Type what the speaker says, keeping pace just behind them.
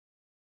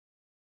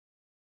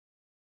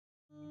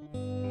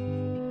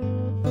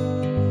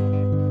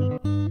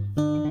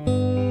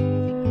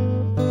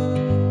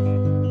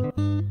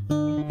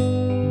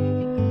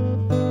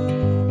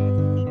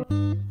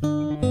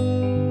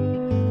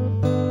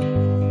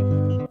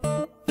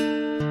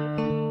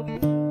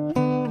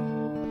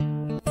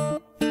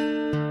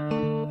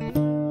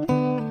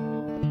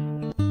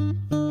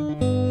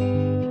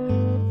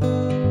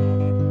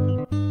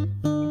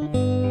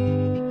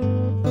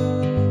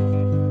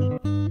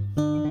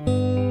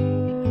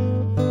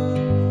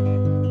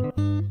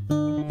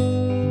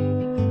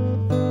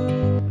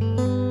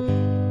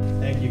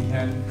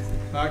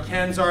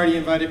Ben's already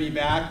invited me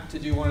back to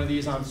do one of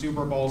these on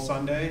Super Bowl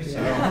Sunday, so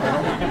I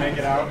hope we can make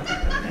it out.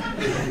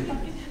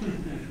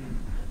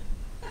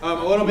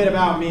 A little bit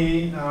about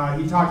me.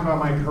 He talked about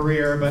my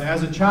career, but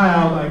as a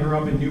child, I grew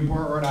up in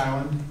Newport, Rhode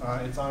Island.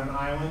 It's on an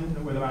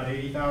island with about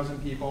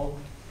 80,000 people.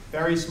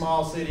 Very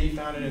small city,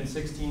 founded in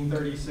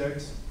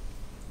 1636.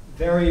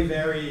 Very,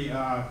 very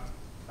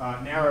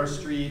narrow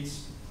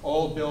streets,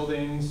 old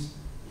buildings.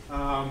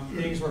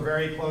 Things were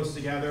very close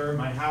together.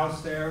 My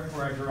house there,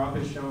 where I grew up,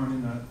 is shown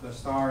in the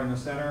star in the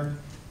center.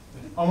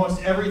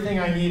 Almost everything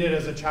I needed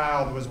as a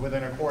child was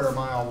within a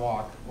quarter-mile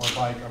walk or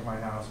bike of my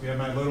house. We had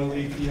my Little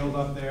League field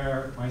up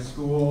there, my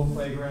school,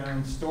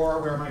 playground, store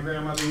where my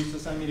grandmother used to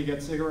send me to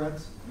get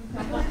cigarettes.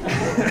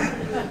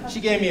 She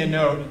gave me a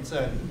note and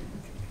said,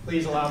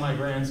 please allow my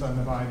grandson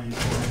to buy these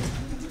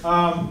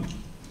for me.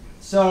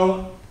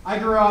 So I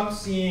grew up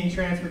seeing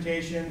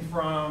transportation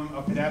from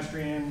a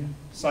pedestrian,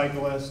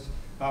 cyclist.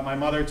 My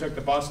mother took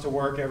the bus to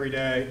work every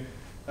day.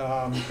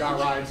 Got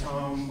rides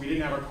home. We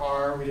didn't have a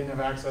car. We didn't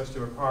have access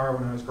to a car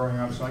when I was growing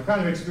up. So I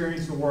kind of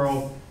experienced the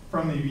world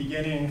from the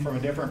beginning from a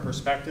different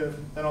perspective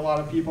than a lot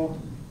of people.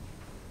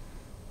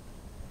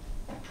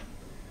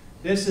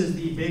 This is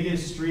the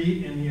biggest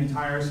street in the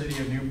entire city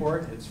of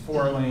Newport. It's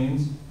 4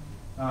 lanes,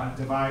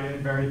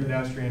 divided, very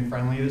pedestrian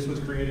friendly. This was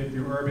created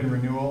through urban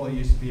renewal. It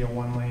used to be a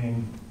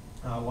one-lane,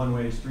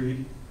 one-way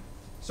street.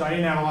 So I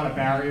didn't have a lot of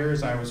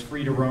barriers. I was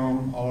free to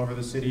roam all over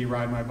the city,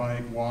 ride my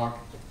bike, walk.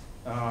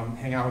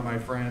 Hang out with my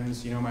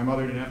friends. You know, my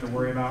mother didn't have to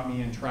worry about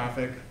me in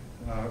traffic,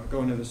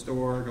 going to the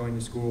store, going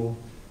to school.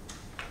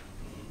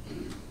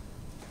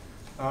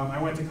 I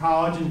went to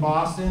college in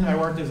Boston. I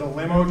worked as a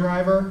limo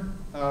driver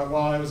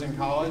while I was in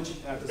college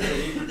at the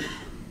city.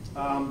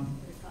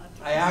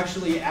 I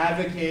actually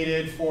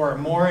advocated for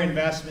more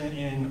investment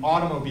in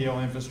automobile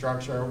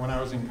infrastructure when I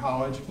was in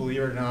college, believe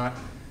it or not.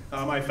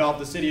 I felt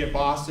the city of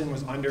Boston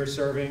was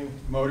underserving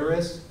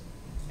motorists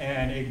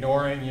and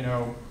ignoring, you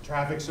know,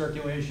 traffic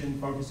circulation,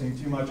 focusing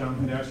too much on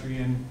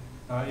pedestrian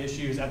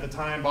issues. At the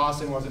time,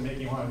 Boston wasn't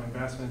making a lot of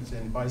investments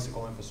in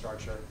bicycle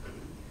infrastructure.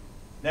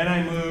 Then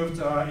I moved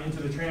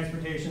into the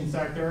transportation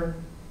sector,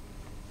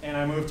 and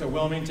I moved to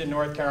Wilmington,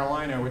 North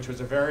Carolina, which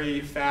was a very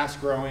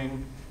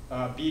fast-growing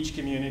beach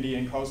community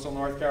in coastal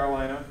North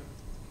Carolina,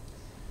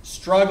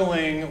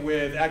 struggling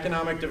with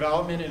economic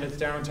development in its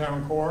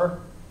downtown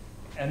core,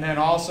 and then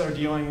also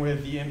dealing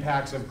with the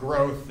impacts of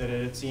growth that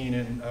it had seen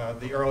in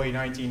the early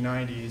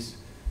 1990s,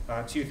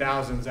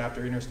 2000s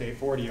after Interstate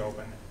 40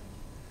 opened.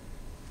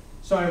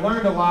 So I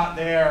learned a lot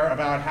there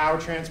about how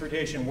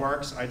transportation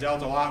works. I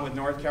dealt a lot with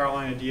North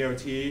Carolina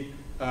DOT,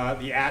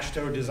 the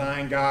AASHTO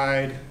design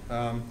guide,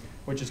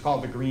 which is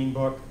called the Green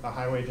Book, the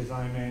Highway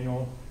Design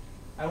Manual.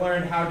 I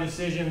learned how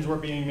decisions were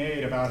being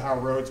made about how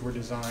roads were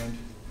designed,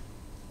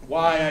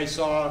 why I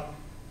saw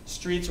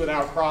streets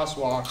without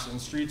crosswalks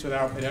and streets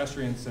without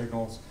pedestrian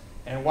signals,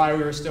 and why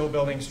we were still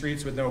building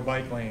streets with no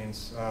bike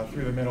lanes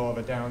through the middle of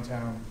a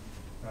downtown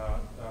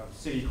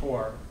city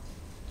core.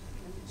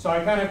 So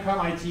I kind of cut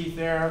my teeth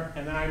there,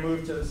 and then I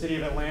moved to the city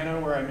of Atlanta,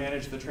 where I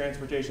managed the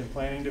transportation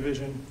planning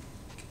division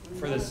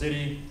for the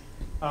city.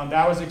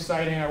 That was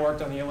exciting. I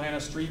worked on the Atlanta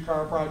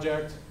streetcar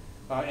project,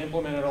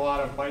 implemented a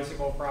lot of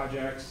bicycle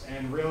projects,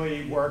 and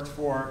really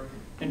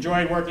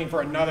enjoyed working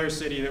for another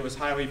city that was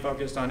highly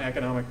focused on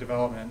economic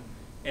development.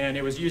 And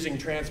it was using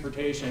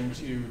transportation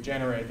to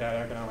generate that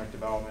economic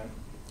development.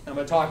 I'm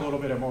going to talk a little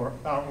bit more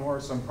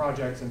about some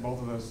projects in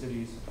both of those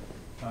cities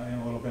in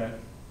a little bit.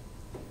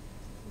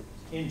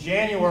 In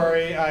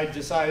January, I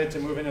decided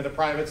to move into the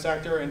private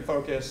sector and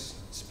focus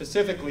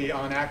specifically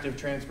on active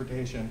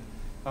transportation.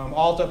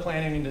 Alta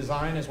Planning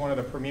Design is one of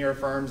the premier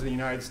firms in the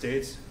United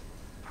States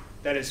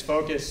that is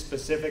focused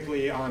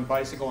specifically on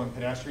bicycle and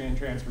pedestrian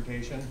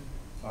transportation,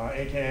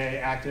 aka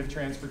active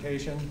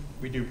transportation.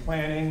 We do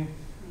planning,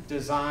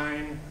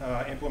 design,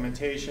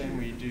 implementation.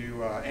 We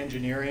do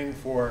engineering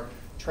for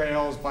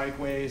trails,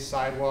 bikeways,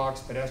 sidewalks,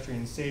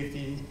 pedestrian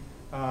safety.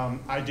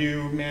 I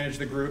do manage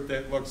the group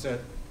that looks at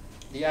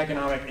the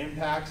economic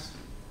impacts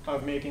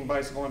of making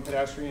bicycle and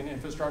pedestrian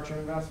infrastructure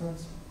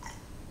investments.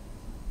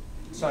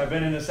 So I've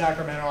been in the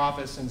Sacramento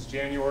office since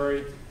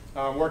January,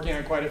 working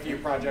on quite a few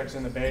projects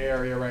in the Bay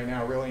Area right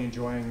now, really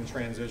enjoying the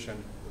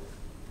transition.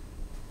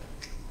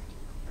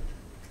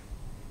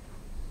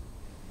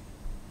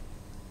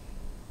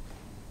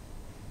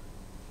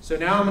 So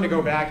now I'm going to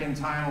go back in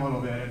time a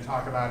little bit and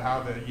talk about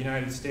how the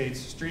United States,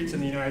 streets in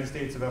the United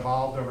States have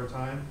evolved over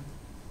time.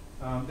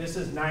 This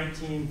is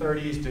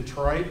 1930s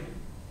Detroit.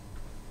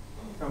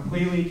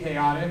 Completely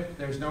chaotic.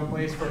 There's no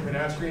place for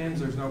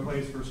pedestrians, there's no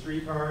place for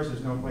streetcars,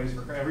 there's no place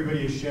for,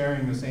 everybody is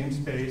sharing the same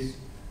space.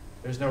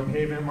 There's no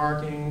pavement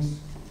markings,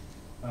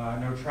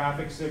 no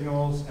traffic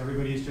signals.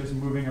 Everybody's just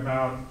moving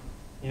about,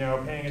 you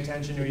know, paying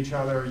attention to each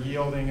other,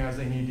 yielding as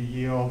they need to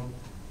yield,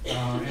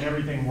 and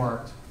everything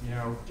worked, you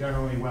know,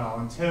 generally well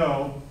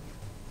until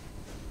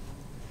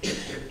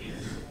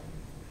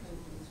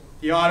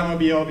the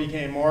automobile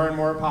became more and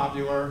more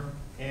popular,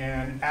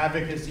 and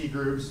advocacy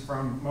groups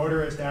from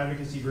motorist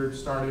advocacy groups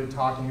started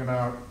talking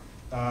about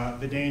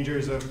the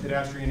dangers of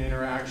pedestrian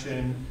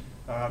interaction,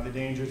 the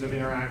dangers of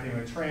interacting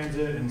with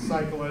transit and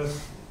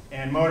cyclists,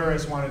 and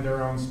motorists wanted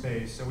their own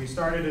space. So we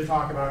started to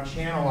talk about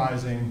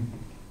channelizing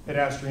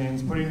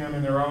pedestrians, putting them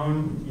in their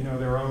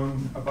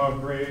own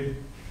above grade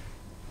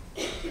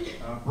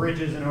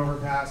bridges and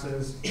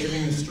overpasses,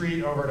 giving the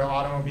street over to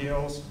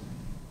automobiles.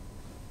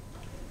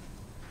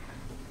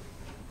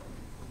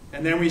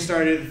 And then we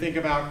started to think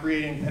about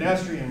creating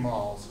pedestrian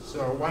malls.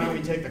 So why don't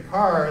we take the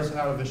cars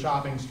out of the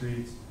shopping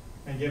streets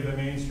and give the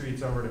main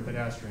streets over to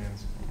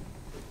pedestrians?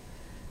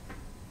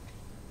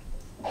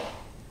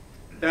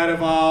 That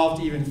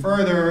evolved even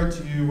further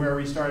to where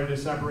we started to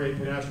separate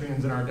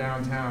pedestrians in our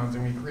downtowns,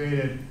 and we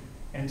created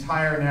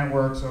entire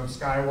networks of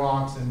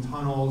skywalks and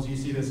tunnels. You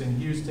see this in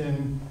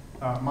Houston,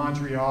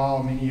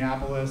 Montreal,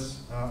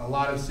 Minneapolis, a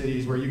lot of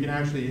cities where you can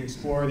actually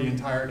explore the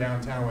entire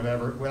downtown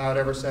without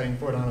ever setting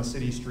foot on a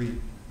city street.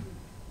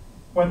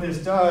 What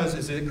this does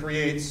is it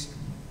creates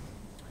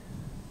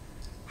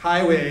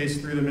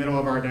highways through the middle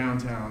of our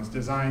downtowns,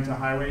 designed to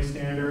highway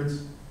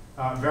standards,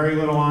 very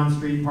little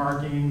on-street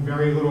parking,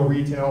 very little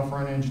retail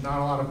frontage, not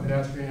a lot of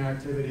pedestrian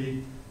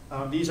activity.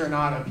 These are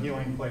not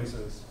appealing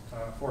places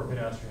for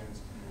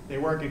pedestrians. They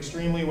work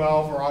extremely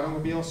well for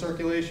automobile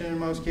circulation in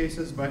most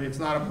cases, but it's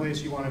not a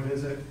place you want to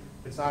visit.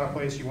 It's not a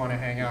place you want to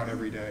hang out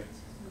every day.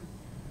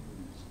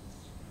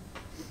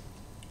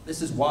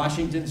 This is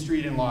Washington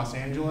Street in Los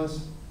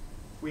Angeles.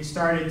 We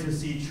started to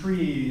see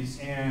trees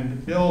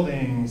and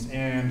buildings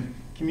and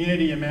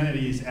community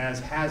amenities as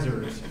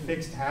hazards,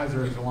 fixed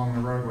hazards along the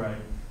roadway.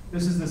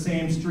 This is the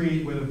same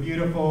street with a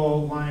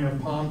beautiful line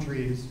of palm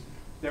trees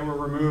that were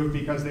removed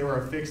because they were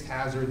a fixed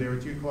hazard. They were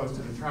too close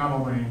to the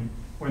travel lane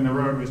when the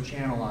road was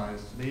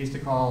channelized. They used to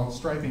call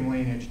striping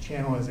laneage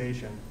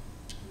channelization.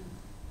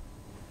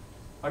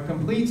 A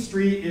complete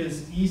street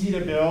is easy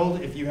to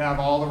build if you have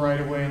all the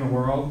right-of-way in the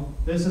world.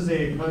 This is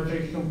a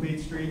perfect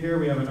complete street here.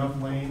 We have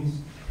enough lanes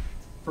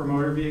for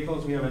motor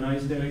vehicles. We have a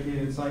nice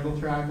dedicated cycle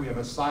track. We have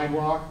a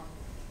sidewalk.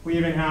 We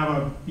even have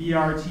a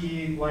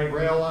BRT light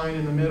rail line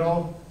in the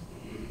middle.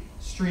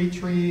 Street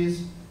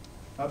trees,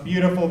 a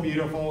beautiful,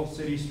 beautiful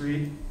city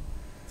street.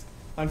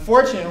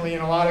 Unfortunately,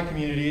 in a lot of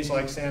communities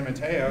like San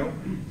Mateo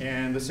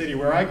and the city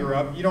where I grew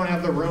up, you don't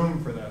have the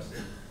room for this.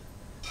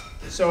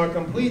 So a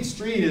complete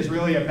street is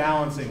really a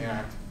balancing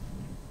act.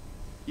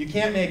 You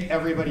can't make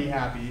everybody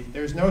happy.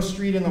 There's no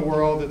street in the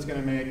world that's going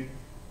to make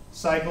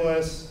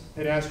cyclists,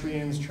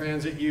 pedestrians,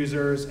 transit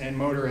users, and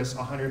motorists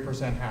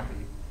 100% happy,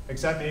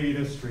 except maybe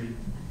this street.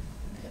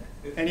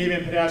 And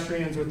even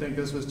pedestrians would think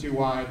this was too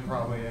wide,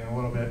 probably, and a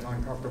little bit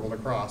uncomfortable to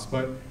cross.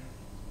 But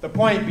the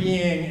point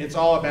being, it's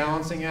all a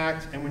balancing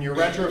act, and when you're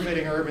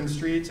retrofitting urban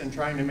streets and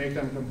trying to make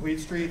them complete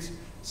streets,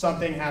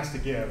 something has to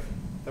give.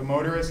 The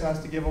motorist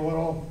has to give a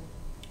little.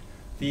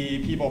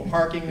 The people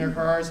parking their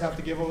cars have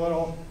to give a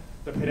little.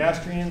 The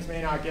pedestrians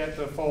may not get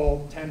the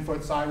full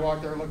 10-foot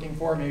sidewalk they're looking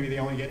for. Maybe they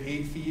only get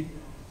 8 feet.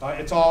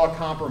 It's all a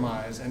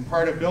compromise, and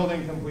part of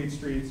building complete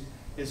streets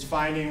is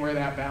finding where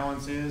that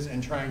balance is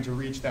and trying to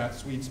reach that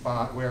sweet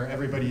spot where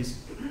everybody's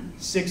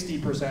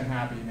 60%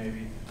 happy,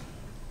 maybe.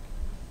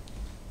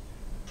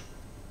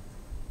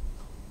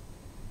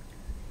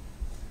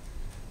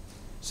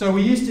 So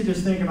we used to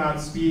just think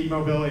about speed,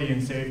 mobility,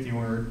 and safety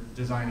when we were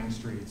designing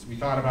streets. We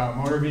thought about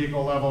motor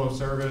vehicle level of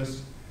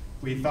service.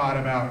 We thought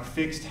about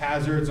fixed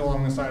hazards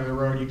along the side of the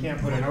road. You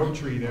can't put an oak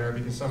tree there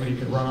because somebody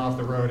could run off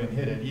the road and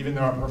hit it, even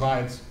though it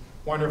provides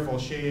wonderful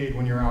shade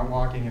when you're out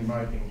walking and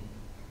biking.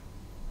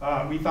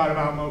 We thought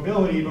about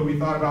mobility, but we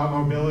thought about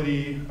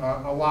mobility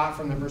a lot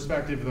from the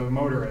perspective of the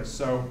motorist.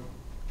 So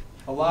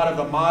a lot of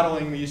the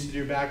modeling we used to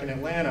do back in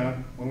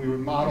Atlanta, when we would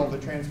model the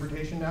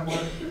transportation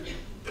network,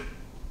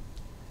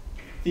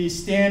 the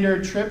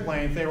standard trip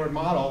length they would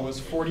model was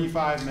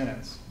 45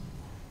 minutes.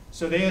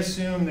 So they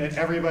assumed that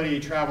everybody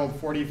traveled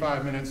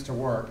 45 minutes to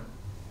work.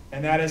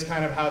 And that is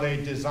kind of how they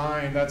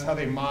designed, that's how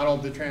they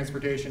modeled the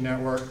transportation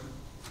network.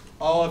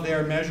 All of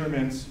their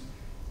measurements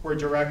were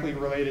directly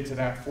related to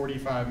that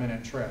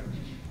 45-minute trip.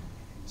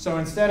 So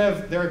instead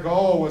of, their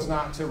goal was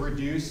not to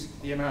reduce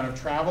the amount of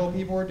travel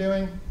people were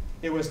doing,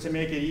 it was to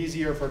make it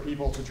easier for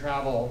people to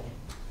travel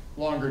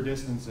longer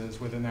distances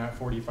within that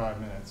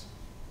 45 minutes.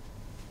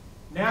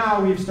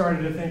 Now we've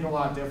started to think a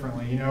lot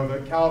differently. You know, the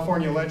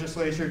California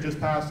legislature just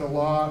passed a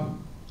law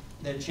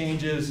that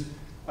changes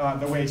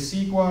the way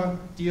CEQA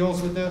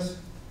deals with this.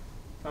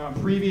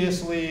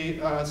 Previously,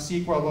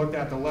 CEQA looked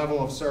at the level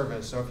of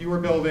service. So if you were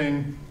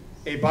building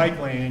a bike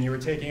lane and you were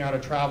taking out a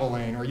travel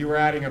lane, or you were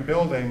adding a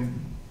building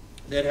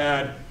that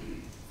had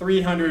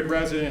 300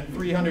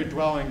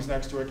 dwellings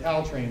next to a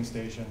Caltrain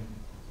station,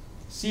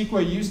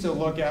 CEQA used to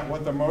look at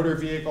what the motor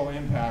vehicle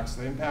impacts,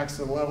 the impacts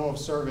to the level of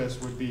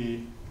service would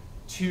be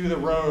to the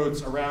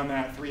roads around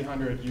that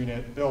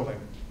 300-unit building.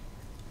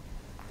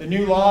 The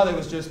new law that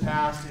was just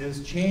passed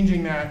is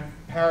changing that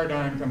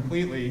paradigm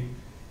completely,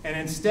 and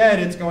instead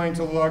it's going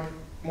to look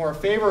more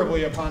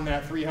favorably upon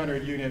that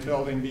 300-unit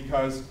building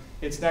because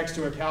it's next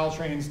to a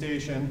Caltrain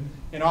station.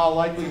 In all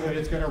likelihood,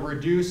 it's going to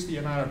reduce the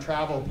amount of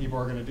travel people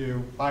are going to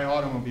do by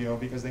automobile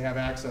because they have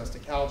access to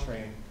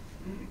Caltrain.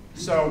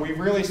 So we've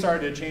really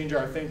started to change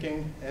our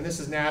thinking, and this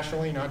is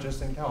nationally, not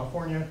just in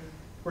California.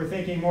 We're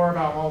thinking more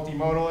about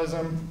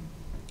multimodalism.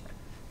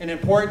 An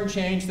important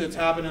change that's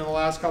happened in the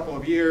last couple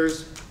of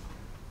years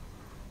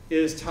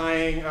is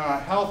tying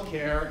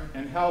healthcare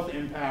and health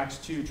impacts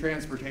to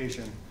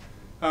transportation.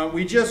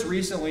 We just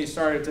recently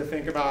started to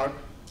think about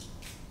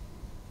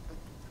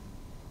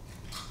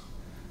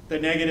the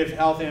negative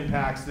health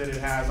impacts that it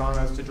has on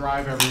us to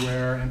drive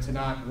everywhere and to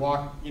not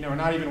walk,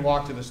 not even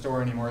walk to the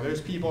store anymore.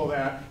 There's people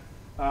that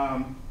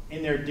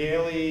in their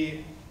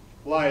daily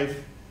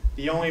life,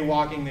 the only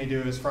walking they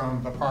do is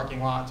from the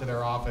parking lot to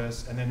their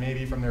office, and then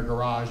maybe from their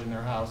garage in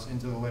their house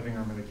into the living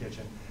room or the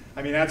kitchen.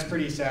 I mean, that's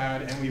pretty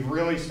sad, and we've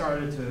really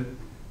started to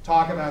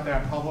talk about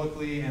that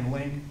publicly and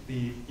link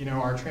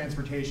our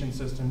transportation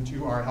system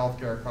to our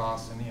healthcare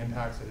costs and the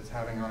impacts that it's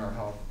having on our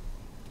health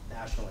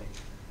nationally.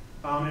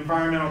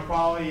 Environmental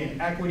quality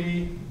and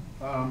equity.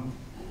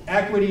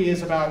 Equity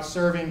is about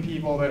serving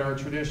people that are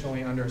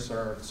traditionally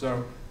underserved.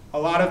 So a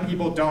lot of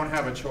people don't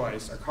have a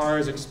choice. A car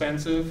is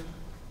expensive.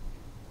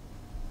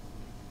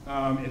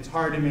 It's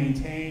hard to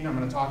maintain. I'm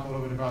going to talk a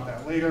little bit about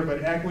that later,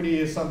 but equity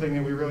is something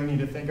that we really need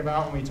to think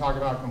about when we talk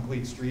about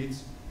complete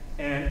streets,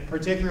 and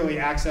particularly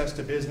access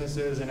to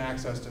businesses and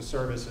access to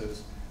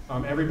services.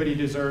 Everybody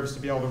deserves to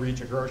be able to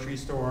reach a grocery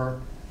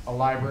store, a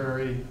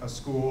library, a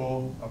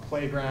school, a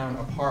playground,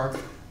 a park.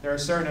 There are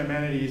certain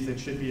amenities that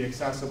should be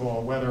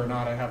accessible whether or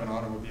not I have an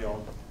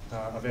automobile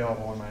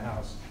available in my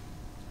house.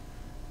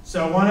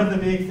 So one of the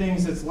big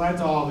things that's led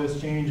to all this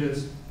change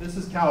is, this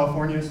is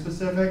California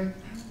specific.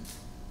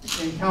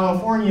 In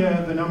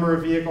California, the number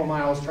of vehicle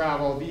miles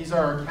traveled, these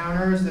are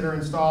counters that are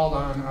installed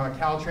on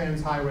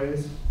Caltrans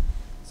highways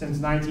since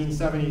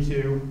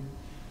 1972.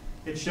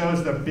 It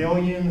shows the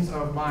billions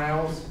of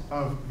miles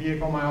of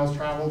vehicle miles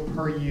traveled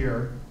per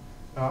year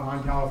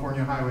on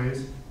California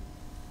highways.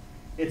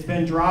 It's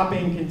been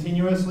dropping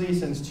continuously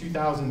since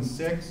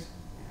 2006,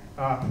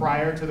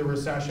 prior to the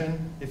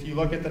recession. If you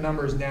look at the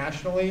numbers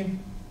nationally,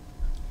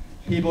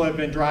 people have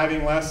been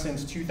driving less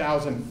since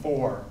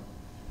 2004.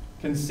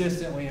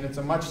 Consistently, and it's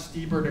a much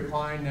steeper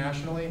decline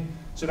nationally.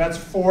 So that's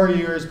 4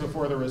 years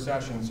before the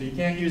recession. So you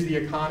can't use the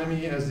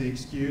economy as the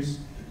excuse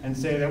and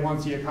say that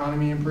once the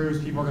economy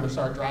improves, people are going to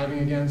start driving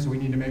again, so we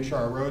need to make sure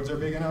our roads are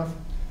big enough.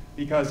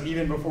 Because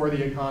even before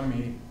the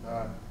economy,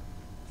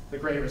 the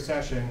Great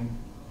Recession,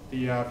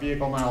 the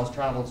vehicle miles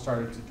traveled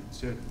started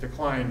to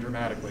decline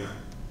dramatically.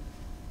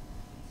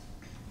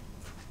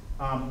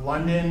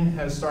 London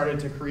has started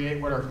to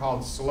create what are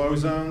called slow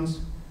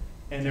zones,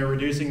 and they're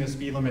reducing the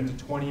speed limit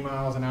to 20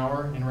 miles an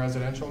hour in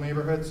residential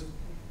neighborhoods.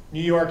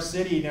 New York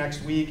City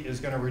next week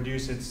is going to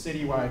reduce its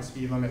citywide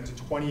speed limit to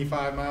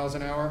 25 miles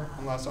an hour,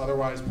 unless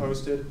otherwise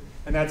posted.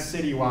 And that's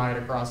citywide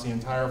across the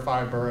entire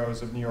 5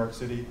 boroughs of New York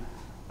City.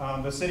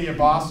 The city of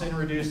Boston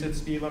reduced its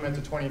speed limit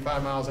to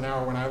 25 miles an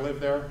hour when I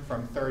lived there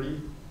from 30.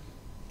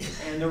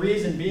 And the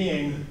reason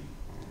being,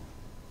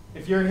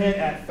 if you're hit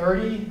at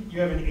 30, you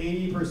have an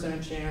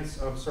 80% chance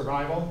of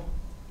survival.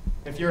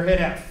 If you're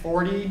hit at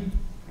 40,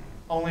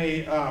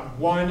 only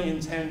 1 in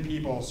 10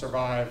 people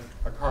survive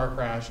a car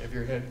crash if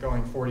you're hit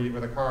going 40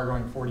 with a car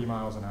going 40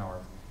 miles an hour.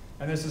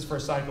 And this is for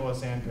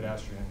cyclists and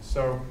pedestrians.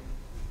 So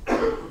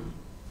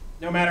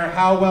no matter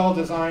how well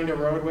designed a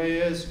roadway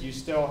is, you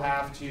still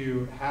have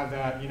to have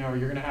that, you're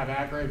going to have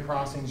at-grade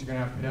crossings, you're going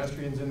to have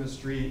pedestrians in the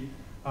street.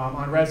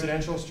 On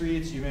residential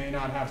streets, you may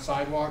not have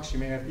sidewalks, you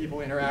may have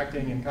people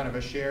interacting in kind of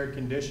a shared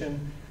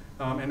condition.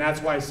 And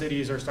that's why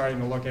cities are starting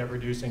to look at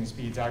reducing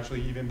speeds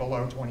actually even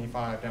below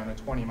 25 down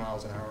to 20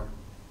 miles an hour.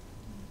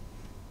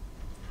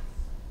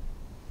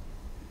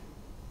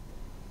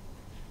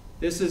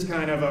 This is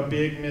kind of a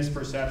big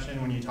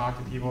misperception when you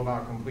talk to people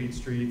about complete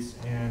streets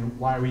and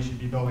why we should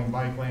be building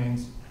bike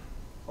lanes.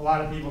 A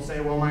lot of people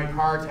say, well, my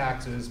car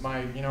taxes,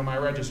 my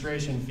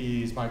registration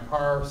fees, my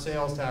car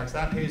sales tax,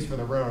 that pays for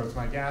the roads,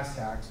 my gas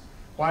tax.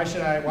 Why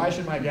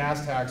should my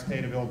gas tax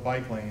pay to build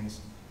bike lanes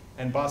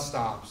and bus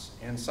stops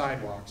and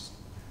sidewalks?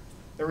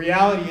 The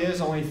reality is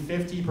only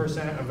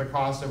 50% of the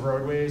cost of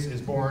roadways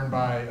is borne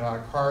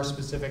by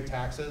car-specific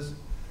taxes.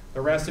 The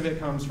rest of it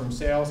comes from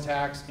sales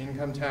tax,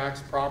 income tax,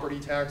 property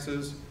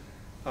taxes.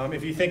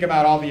 If you think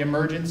about all the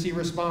emergency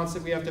response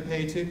that we have to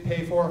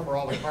pay for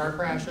all the car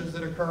crashes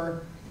that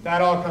occur,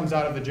 that all comes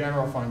out of the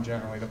general fund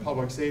generally, the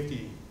public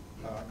safety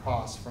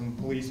costs from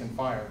police and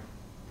fire.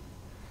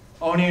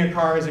 Owning a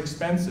car is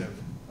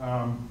expensive.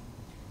 I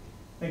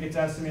think it's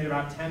estimated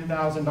about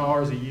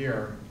 $10,000 a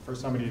year for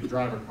somebody to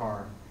drive a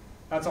car.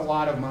 That's a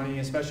lot of money,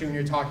 especially when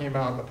you're talking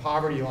about the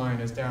poverty line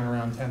is down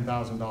around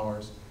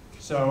 $10,000.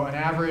 So an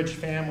average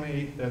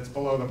family that's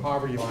below the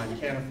poverty line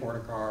can't afford a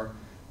car.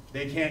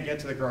 They can't get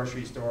to the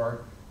grocery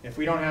store. If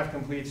we don't have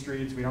complete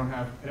streets, we don't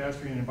have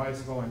pedestrian and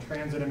bicycle and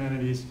transit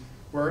amenities,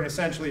 we're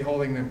essentially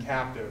holding them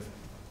captive.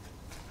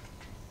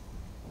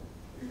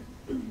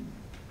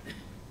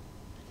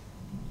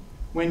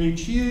 When you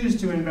choose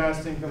to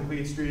invest in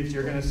complete streets,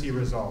 you're going to see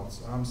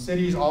results.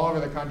 Cities all over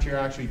the country are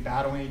actually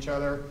battling each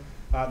other.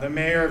 The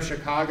mayor of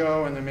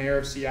Chicago and the mayor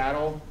of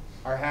Seattle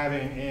are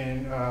having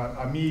in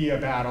a media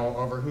battle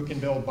over who can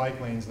build bike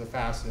lanes the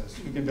fastest,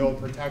 who can build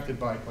protected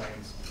bike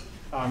lanes.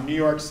 New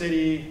York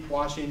City,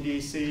 Washington,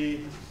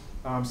 D.C.,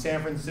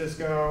 San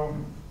Francisco,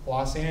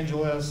 Los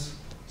Angeles,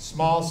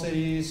 small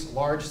cities,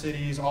 large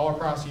cities, all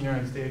across the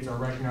United States are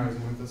recognizing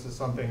that this is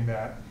something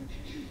that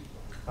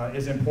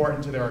is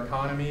important to their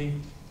economy,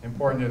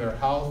 important to their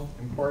health,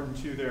 important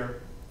to their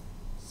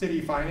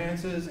city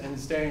finances, and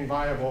staying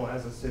viable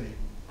as a city.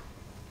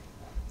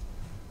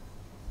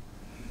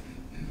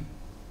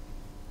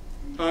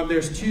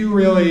 There's two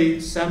really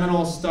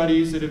seminal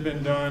studies that have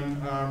been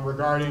done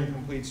regarding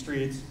complete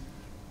streets.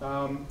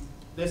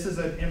 This is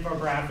an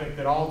infographic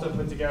that Alta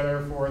put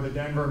together for the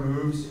Denver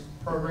Moves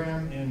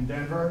program in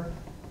Denver.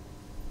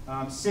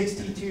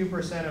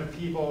 62% of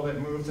people that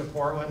moved to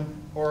Portland,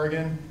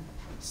 Oregon,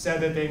 said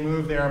that they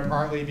moved there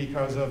partly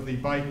because of the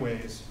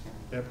bikeways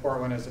that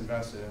Portland has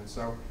invested in.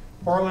 So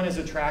Portland is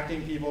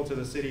attracting people to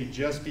the city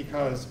just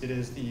because it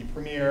is the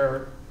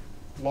premier,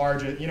 the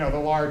large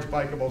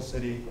bikeable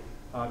city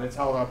that's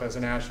held up as a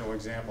national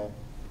example.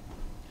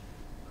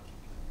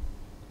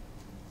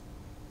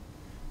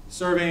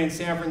 Survey in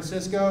San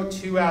Francisco,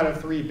 2 out of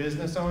 3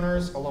 business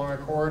owners along a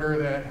corridor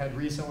that had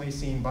recently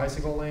seen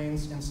bicycle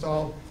lanes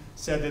installed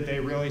said that they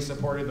really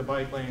supported the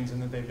bike lanes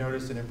and that they've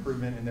noticed an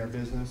improvement in their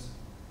business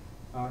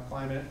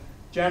climate.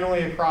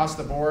 Generally across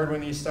the board when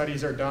these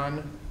studies are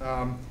done,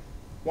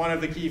 one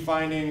of the key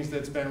findings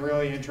that's been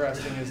really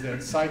interesting is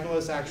that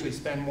cyclists actually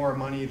spend more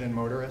money than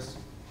motorists.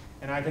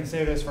 And I can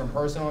say this from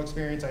personal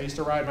experience. I used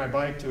to ride my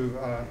bike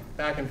to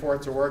back and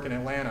forth to work in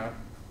Atlanta.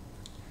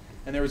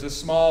 And there was a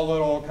small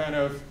little kind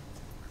of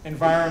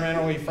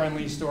environmentally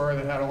friendly store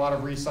that had a lot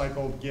of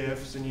recycled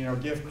gifts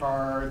and gift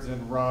cards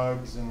and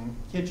rugs and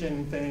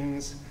kitchen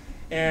things.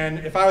 And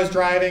if I was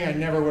driving, I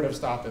never would have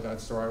stopped at that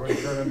store. I would have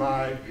driven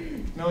by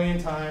a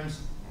million times.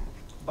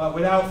 But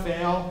without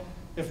fail,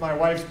 if my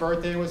wife's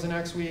birthday was the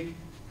next week,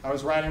 I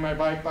was riding my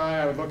bike by,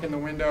 I would look in the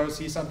window,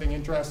 see something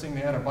interesting.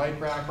 They had a bike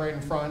rack right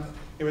in front.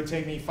 It would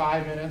take me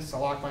 5 minutes to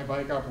lock my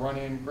bike up, run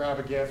in, grab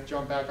a gift,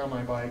 jump back on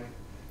my bike,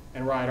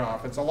 and ride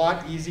off. It's a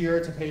lot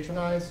easier to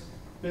patronize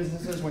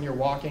businesses when you're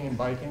walking and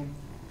biking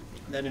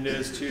than it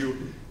is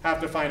to have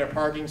to find a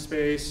parking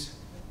space,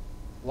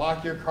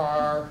 lock your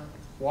car,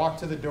 walk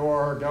to the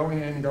door, go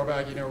in, go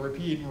back,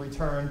 repeat and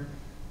return.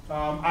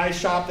 I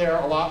shop there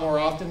a lot more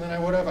often than I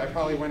would have. I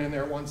probably went in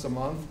there once a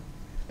month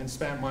and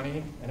spent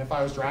money. And if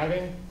I was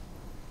driving,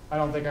 I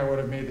don't think I would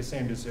have made the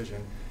same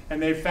decision.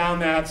 And they've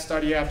found that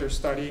study after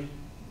study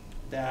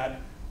that,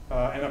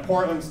 and a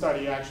Portland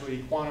study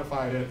actually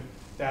quantified it,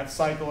 that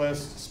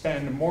cyclists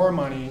spend more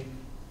money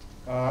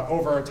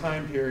over a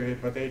time period,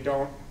 but they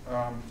don't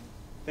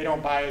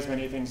buy as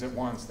many things at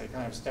once. They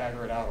kind of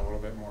stagger it out a little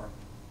bit more.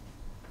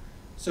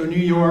 So New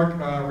York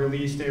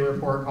released a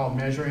report called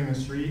Measuring the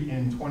Street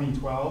in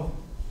 2012,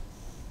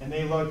 and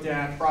they looked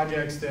at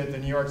projects that the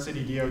New York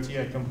City DOT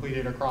had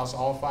completed across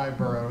all 5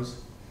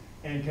 boroughs,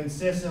 and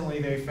consistently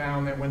they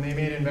found that when they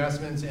made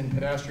investments in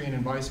pedestrian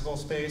and bicycle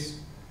space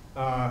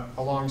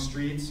along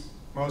streets,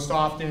 most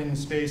often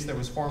space that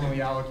was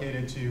formerly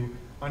allocated to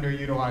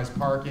underutilized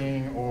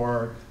parking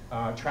or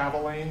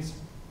travel lanes,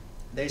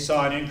 they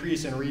saw an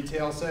increase in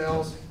retail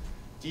sales,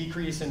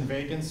 decrease in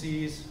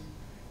vacancies,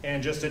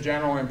 and just a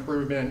general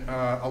improvement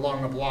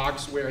along the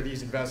blocks where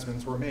these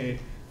investments were made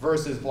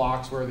versus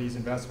blocks where these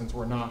investments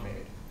were not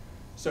made.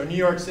 So New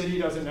York City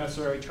doesn't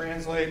necessarily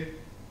translate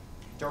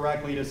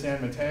directly to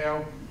San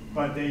Mateo,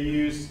 but they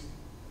used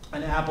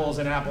an apples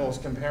and apples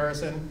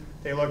comparison.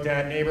 They looked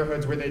at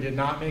neighborhoods where they did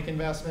not make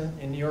investment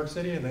in New York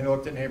City, and they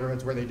looked at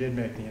neighborhoods where they did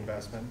make the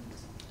investment.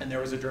 And there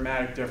was a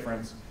dramatic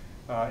difference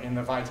in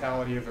the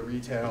vitality of the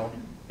retail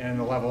and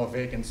the level of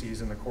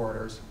vacancies in the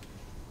corridors.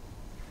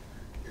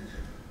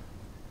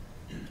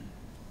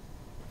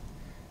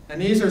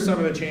 And these are some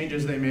of the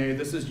changes they made.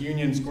 This is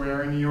Union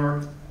Square in New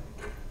York.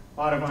 A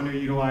lot of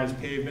underutilized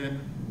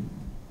pavement.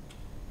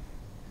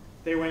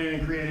 They went in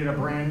and created a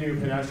brand new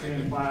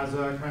pedestrian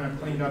plaza, kind of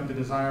cleaned up the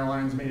desire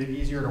lines, made it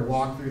easier to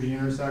walk through the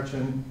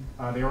intersection.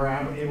 They were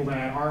able to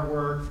add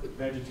artwork,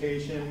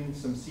 vegetation,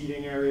 some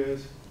seating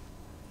areas.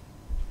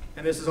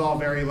 And this is all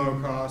very low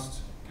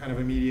cost, kind of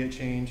immediate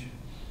change.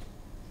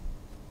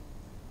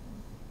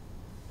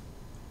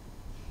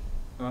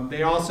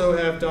 They also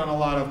have done a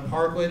lot of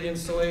parklet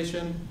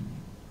installation.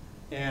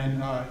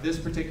 And this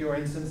particular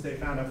instance, they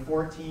found a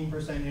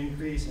 14%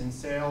 increase in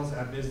sales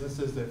at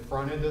businesses that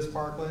fronted this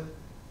parklet.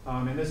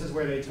 And this is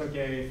where they took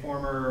a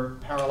former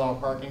parallel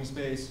parking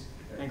space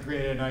and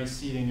created a nice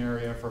seating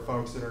area for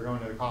folks that are going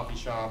to the coffee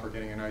shop or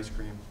getting an ice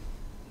cream.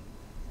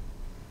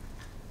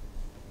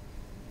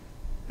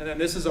 And then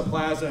this is a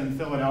plaza in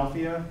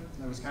Philadelphia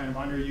that was kind of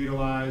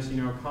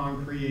underutilized,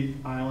 concrete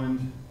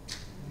island.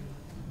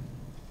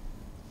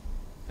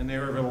 And they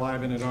were able to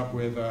liven it up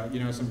with,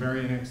 some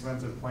very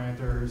inexpensive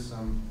planters,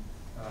 some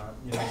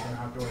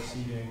outdoor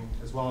seating,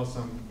 as well as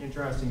some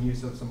interesting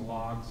use of some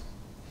logs.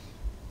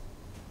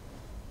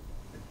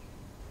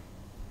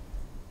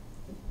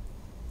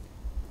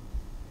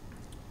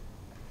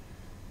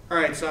 All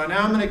right, so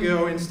now I'm going to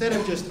go, instead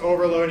of just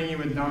overloading you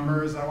with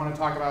numbers, I want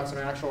to talk about some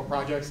actual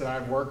projects that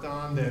I've worked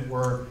on that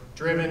were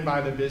driven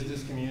by the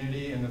business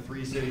community in the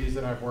 3 cities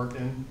that I've worked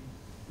in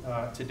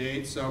to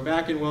date. So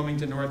back in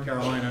Wilmington, North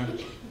Carolina,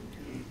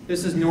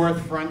 this is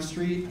North Front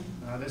Street.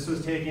 This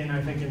was taken,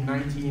 I think, in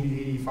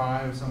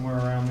 1985, somewhere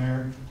around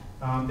there.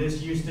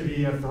 This used to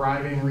be a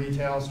thriving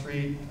retail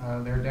street.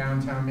 Their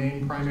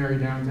main primary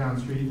downtown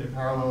street that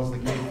parallels the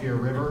Cape Fear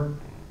River.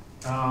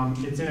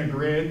 It's in a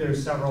grid.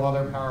 There's several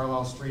other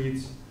parallel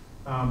streets,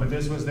 but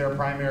this was their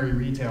primary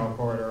retail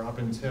corridor up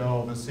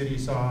until the city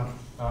saw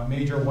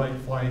major white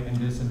flight and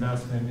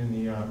disinvestment in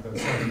the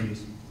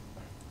 70s.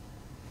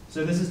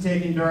 So this is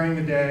taken during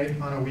the day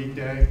on a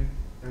weekday.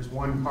 There's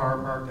one car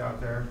parked out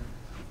there.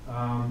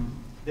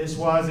 This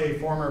was a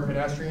former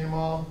pedestrian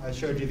mall. I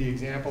showed you the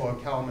example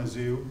of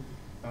Kalamazoo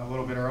a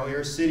little bit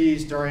earlier.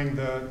 Cities during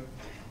the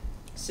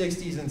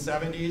 60s and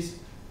 70s,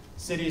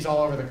 cities all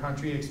over the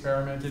country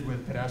experimented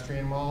with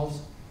pedestrian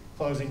malls,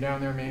 closing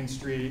down their main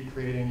street,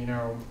 creating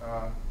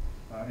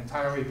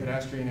entirely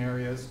pedestrian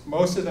areas.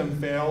 Most of them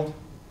failed.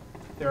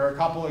 There are a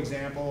couple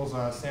examples,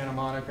 Santa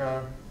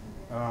Monica,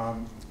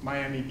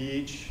 Miami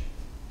Beach,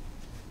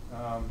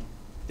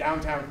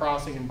 Downtown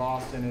Crossing in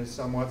Boston is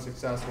somewhat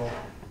successful,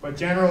 but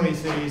generally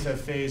cities have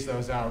phased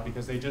those out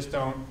because they just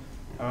don't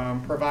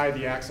provide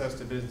the access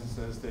to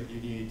businesses that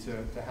you need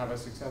to have a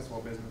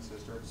successful business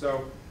district.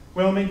 So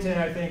Wilmington,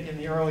 I think, in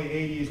the early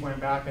 80s went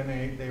back and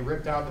they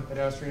ripped out the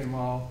pedestrian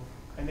mall,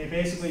 and they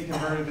basically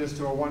converted this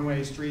to a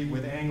one-way street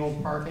with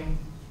angled parking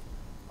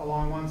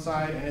along one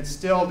side, and it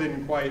still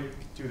didn't quite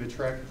do the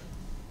trick.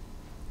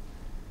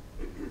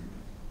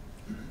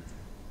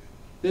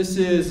 This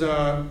is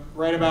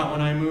right about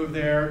when I moved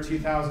there,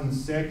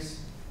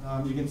 2006.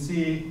 You can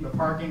see the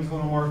parking's a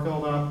little more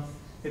filled up.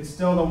 It's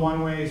still the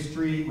one-way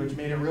street, which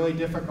made it really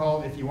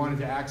difficult. If you wanted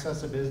to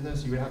access a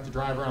business, you would have to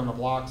drive around the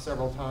block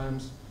several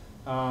times.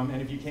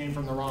 And if you came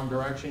from the wrong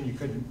direction, you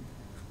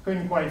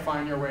couldn't quite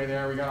find your way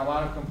there. We got a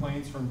lot of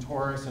complaints from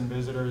tourists and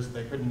visitors that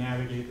they couldn't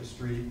navigate the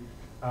street.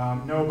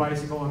 No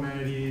bicycle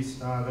amenities.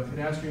 The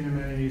pedestrian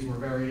amenities were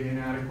very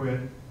inadequate.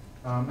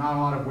 Not a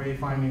lot of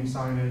wayfinding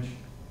signage.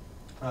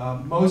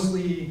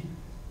 Mostly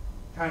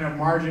kind of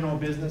marginal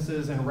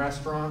businesses and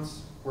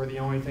restaurants were the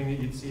only thing that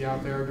you'd see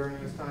out there during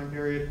this time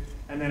period.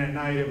 And then at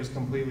night it was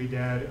completely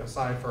dead,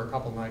 aside for a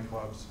couple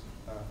nightclubs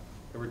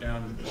that were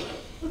down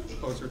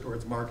closer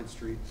towards Market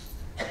Street.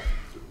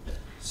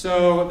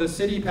 So the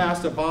city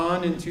passed a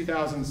bond in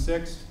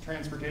 2006,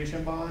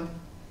 transportation bond.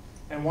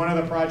 And one of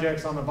the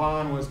projects on the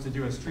bond was to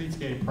do a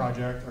streetscape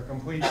project, a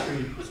complete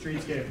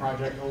streetscape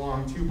project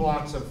along 2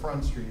 blocks of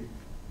Front Street.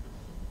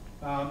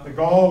 The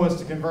goal was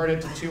to convert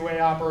it to 2-way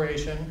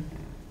operation,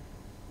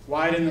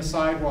 widen the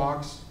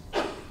sidewalks,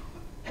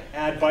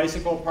 add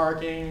bicycle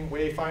parking,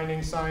 wayfinding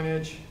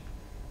signage,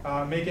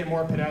 make it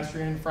more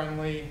pedestrian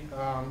friendly,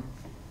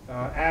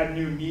 add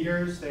new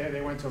meters.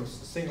 They went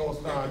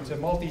to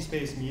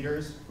multi-space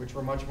meters, which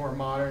were much more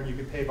modern. You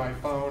could pay by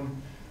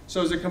phone.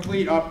 So it was a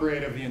complete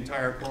upgrade of the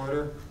entire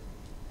corridor.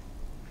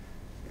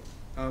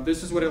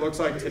 This is what it looks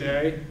like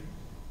today.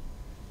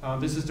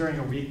 This is during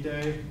a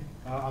weekday.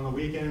 On the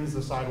weekends,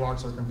 the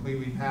sidewalks are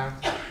completely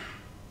packed.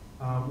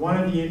 One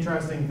of the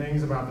interesting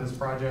things about this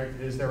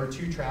project is there were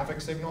 2 traffic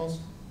signals,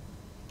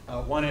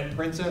 one at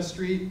Princess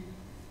Street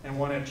and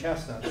one at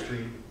Chestnut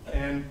Street.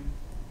 And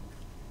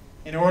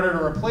in order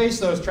to replace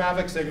those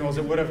traffic signals,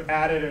 it would have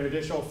added an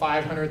additional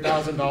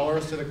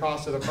 $500,000 to the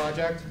cost of the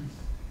project.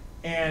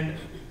 And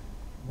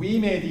we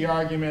made the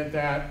argument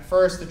that,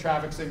 first, the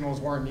traffic signals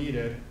weren't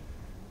needed.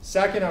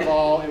 Second of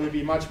all, it would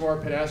be much more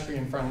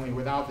pedestrian friendly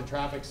without the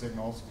traffic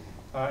signals.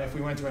 If we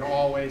went to an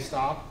all-way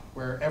stop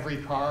where every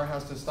car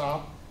has to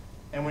stop.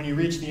 And when you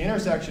reach the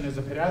intersection as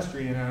a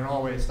pedestrian at an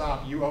all-way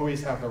stop, you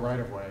always have the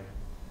right-of-way.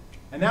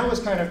 And that was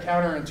kind of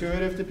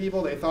counterintuitive to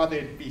people. They thought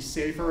they'd be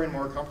safer and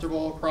more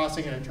comfortable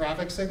crossing in a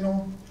traffic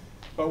signal.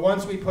 But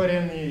once we put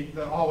in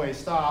the all-way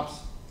stops,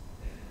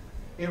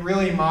 it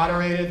really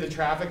moderated the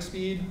traffic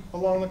speed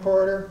along the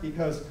corridor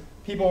because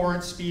people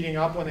weren't speeding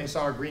up when they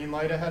saw a green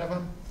light ahead of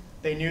them.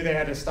 They knew they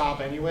had to stop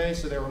anyway,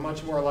 so they were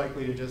much more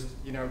likely to just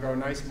go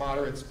nice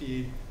moderate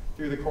speed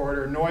through the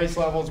corridor. Noise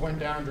levels went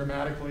down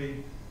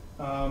dramatically.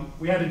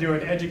 We had to do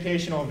an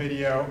educational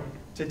video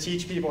to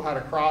teach people how to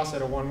cross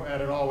at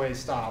an all-way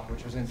stop,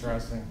 which was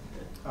interesting.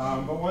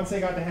 But once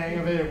they got the hang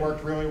of it, it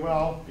worked really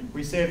well.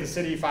 We saved the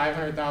city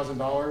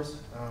 $500,000,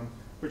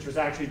 which was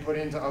actually put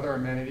into other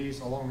amenities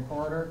along the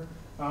corridor.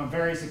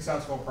 Very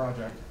successful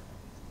project.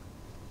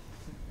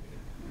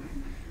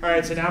 All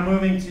right, so now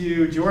moving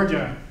to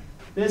Georgia.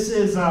 This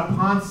is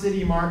Ponce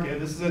City Market.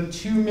 This is a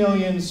 2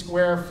 million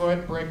square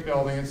foot brick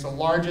building. It's the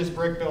largest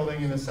brick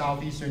building in the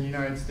southeastern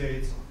United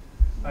States.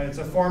 It's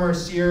a former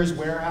Sears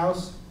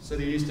warehouse, so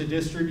they used to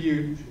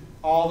distribute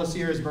all the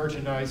Sears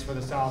merchandise for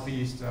the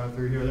southeast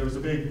through here. There was a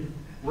big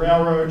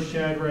railroad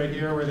shed right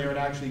here where they would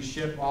actually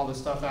ship all the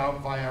stuff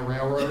out via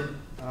railroad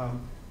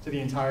to the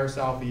entire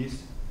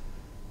southeast.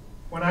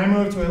 When I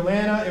moved to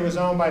Atlanta, it was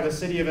owned by the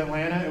city of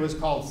Atlanta. It was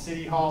called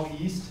City Hall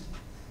East.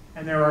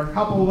 And there were a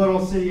couple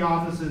little city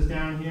offices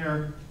down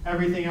here.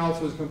 Everything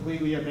else was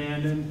completely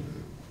abandoned.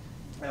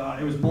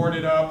 It was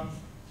boarded up.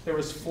 There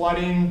was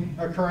flooding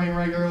occurring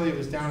regularly. It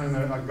was down in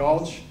a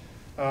gulch,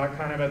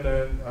 kind of at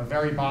the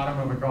very bottom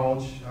of a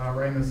gulch,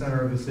 right in the center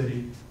of the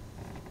city.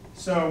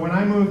 So when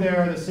I moved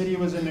there, the city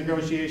was in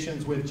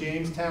negotiations with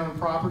Jamestown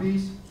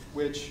Properties,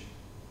 which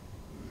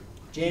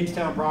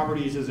Jamestown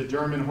Properties is a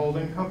German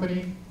holding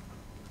company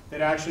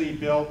that actually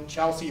built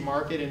Chelsea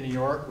Market in New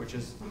York, which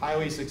is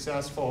highly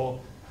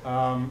successful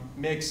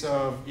mix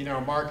of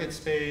market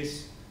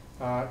space,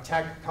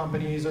 tech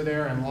companies are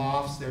there and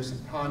lofts. There's some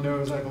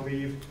condos, I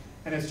believe,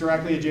 and it's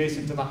directly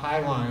adjacent to the High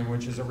Line,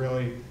 which is a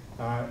really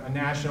a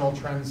national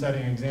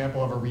trend-setting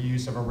example of a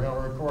reuse of a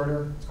railroad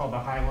corridor. It's called the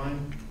High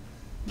Line.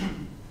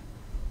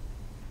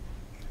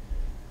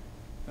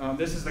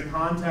 This is the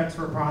context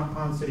for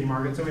Ponce City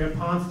Market. So we have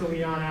Ponce de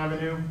Leon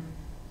Avenue,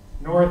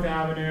 North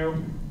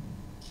Avenue,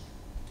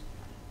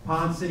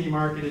 Ponce City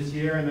Market is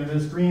here, and then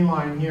this green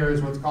line here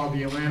is what's called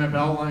the Atlanta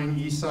Beltline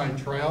East Side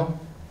Trail.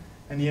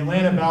 And the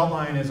Atlanta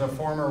Beltline is a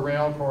former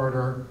rail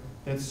corridor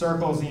that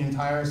circles the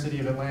entire city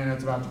of Atlanta.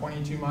 It's about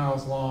 22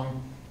 miles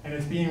long, and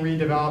it's being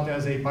redeveloped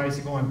as a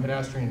bicycle and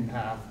pedestrian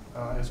path,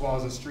 as well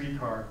as a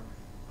streetcar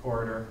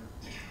corridor.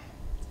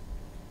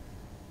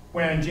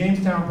 When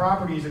Jamestown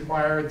Properties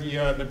acquired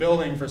the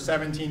building for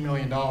 $17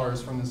 million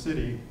from the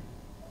city,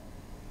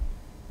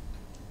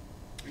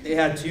 they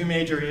had two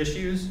major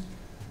issues.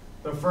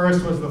 The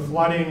first was the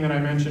flooding that I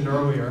mentioned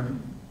earlier,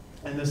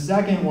 and the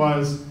second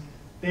was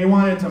they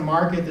wanted to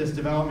market this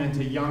development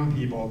to young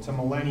people, to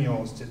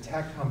millennials, to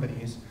tech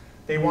companies.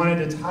 They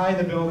wanted to tie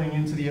the building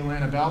into the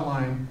Atlanta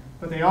Beltline,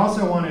 but they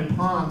also wanted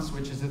Ponce,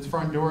 which is its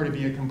front door, to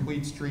be a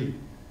complete street.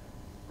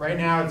 Right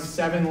now it's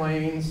 7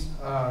 lanes,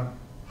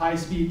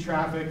 high-speed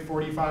traffic,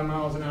 45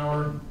 miles an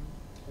hour.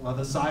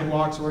 The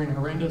sidewalks were in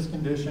horrendous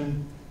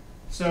condition.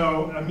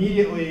 So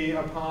immediately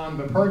upon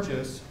the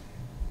purchase,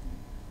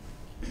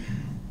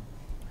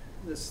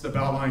 this is the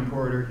Beltline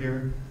corridor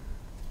here.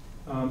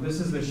 This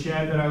is the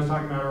shed that I was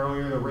talking about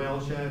earlier, the rail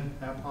shed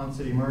at Ponce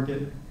City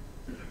Market.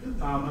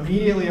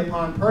 Immediately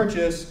upon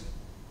purchase,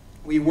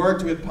 we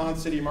worked with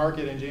Ponce City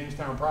Market and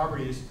Jamestown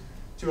Properties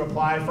to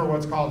apply for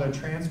what's called a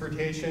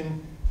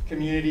Transportation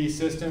Community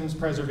Systems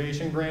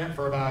Preservation Grant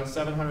for about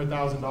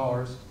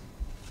 $700,000.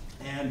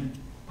 And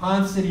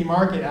Ponce City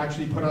Market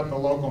actually put up the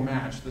local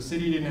match. The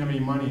city didn't have any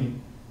money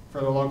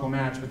for the local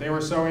match, but they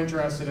were so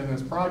interested in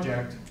this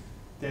project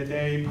that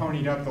they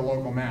ponied up the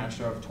local match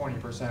of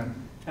 20%.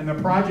 And the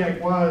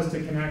project was to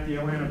connect the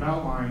Atlanta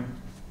Beltline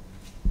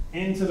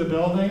into the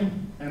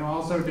building and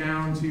also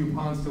down to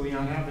Ponce de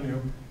Leon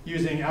Avenue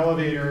using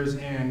elevators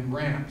and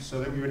ramps so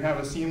that we would have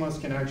a seamless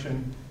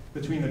connection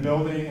between the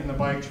building and the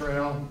bike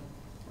trail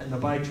and the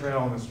bike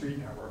trail and the street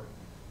network.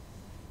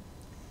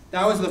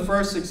 That was the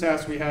first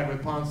success we had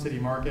with Ponce City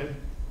Market.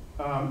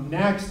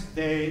 Next,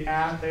 they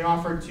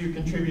offered to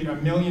contribute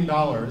 $1 million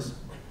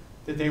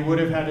that they would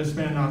have had to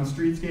spend on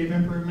streetscape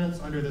improvements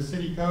under the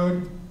city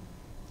code.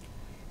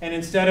 And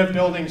instead of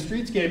building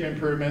streetscape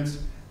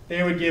improvements,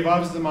 they would give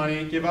us the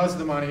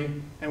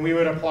money, and we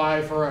would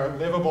apply for a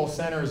Livable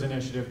Centers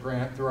Initiative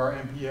grant through our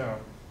MPO.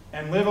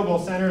 And Livable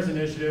Centers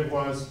Initiative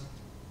was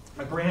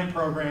a grant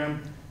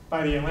program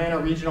by the Atlanta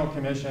Regional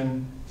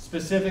Commission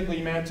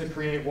specifically meant to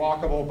create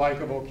walkable,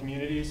 bikeable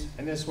communities.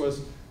 And this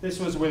was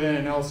within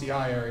an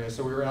LCI area,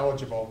 so we were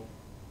eligible.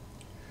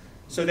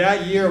 So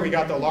that year, we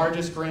got the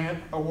largest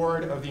grant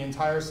award of the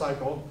entire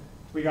cycle.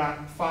 We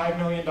got $5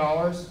 million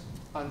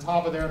on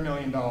top of their $1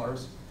 million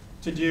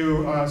to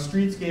do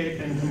streetscape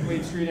and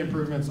complete street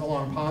improvements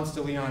along Ponce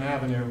de Leon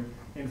Avenue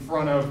in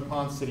front of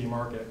Ponce City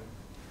Market.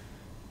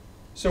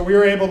 So we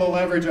were able to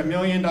leverage $1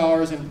 million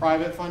in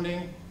private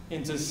funding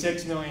into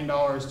 $6 million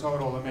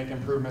total to make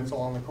improvements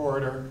along the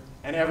corridor,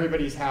 and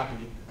everybody's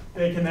happy.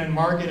 They can then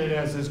market it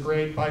as this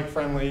great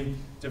bike-friendly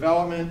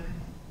development.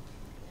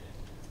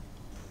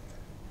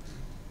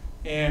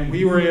 And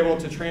we were able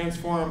to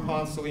transform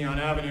Ponce de Leon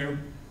Avenue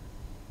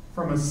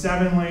from a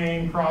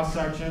 7-lane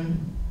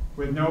cross-section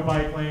with no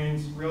bike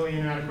lanes, really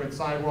inadequate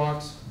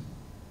sidewalks,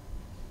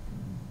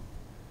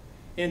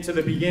 into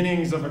the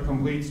beginnings of a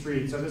complete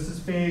street. So this is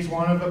phase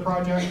 1 of the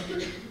project,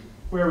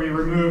 where we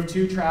removed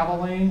 2 travel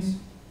lanes,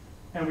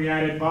 and we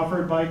added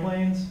buffered bike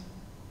lanes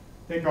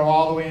that go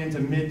all the way into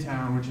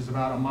Midtown, which is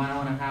about 1.5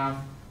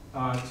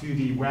 miles to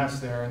the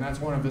west there, and that's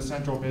one of the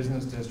central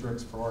business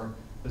districts for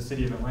the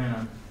city of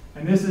Atlanta.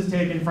 And this is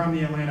taken from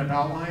the Atlanta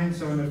Beltline,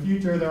 so in the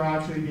future there'll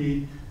actually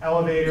be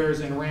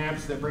elevators and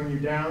ramps that bring you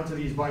down to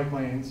these bike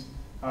lanes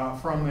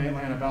from the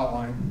Atlanta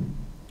Beltline.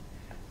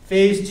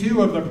 Phase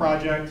 2 of the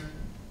project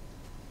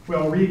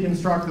will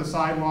reconstruct the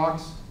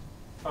sidewalks,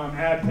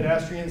 add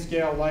pedestrian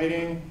scale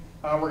lighting.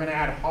 We're going to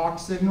add hawk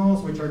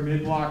signals, which are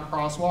mid-block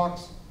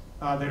crosswalks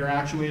that are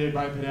actuated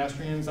by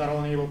pedestrians.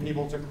 That'll enable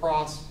people to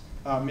cross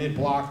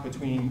mid-block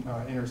between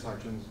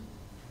intersections.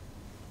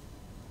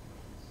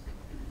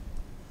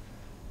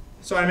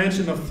 So I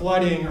mentioned the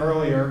flooding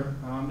earlier.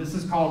 This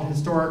is called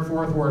Historic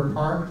Fourth Ward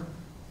Park.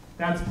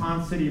 That's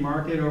Ponce City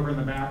Market over in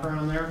the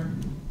background there.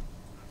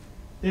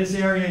 This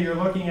area you're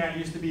looking at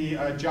used to be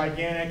a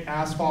gigantic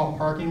asphalt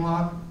parking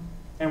lot,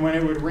 and when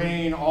it would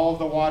rain, all of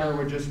the water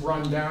would just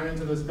run down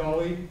into this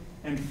gully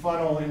and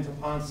funnel into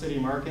Ponce City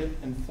Market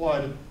and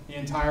flood the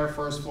entire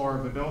first floor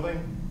of the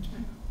building.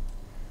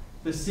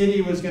 The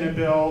city was going to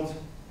build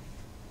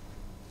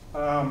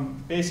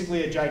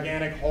basically a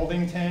gigantic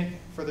holding tank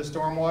for the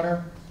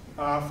stormwater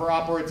for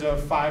upwards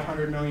of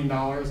 $500 million,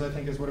 I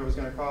think is what it was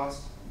going to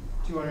cost,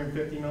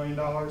 $250 million.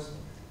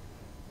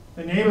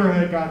 The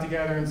neighborhood got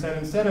together and said,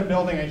 instead of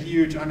building a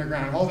huge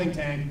underground holding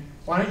tank,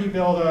 why don't you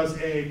build us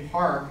a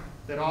park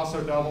that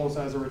also doubles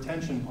as a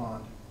retention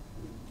pond?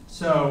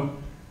 So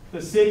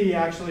the city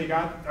actually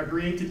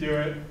agreed to do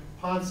it.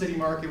 Ponce City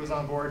Market was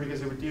on board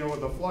because it would deal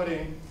with the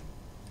flooding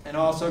and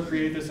also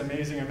create this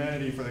amazing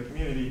amenity for the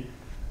community.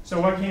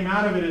 So what came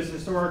out of it is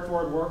historic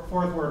Fourth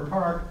Ward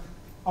Park.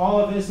 All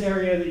of this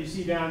area that you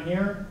see down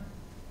here,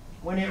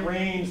 when it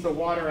rains, the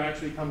water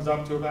actually comes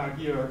up to about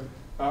here,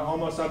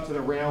 almost up to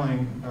the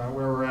railing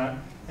where we're at,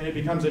 and it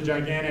becomes a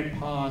gigantic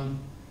pond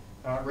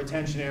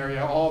retention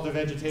area. All of the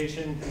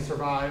vegetation can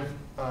survive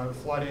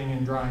flooding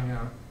and drying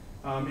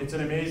out. It's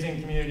an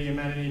amazing community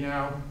amenity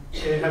now.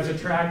 It has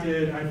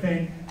attracted, I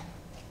think,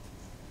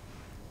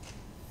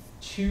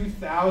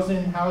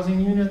 2,000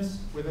 housing units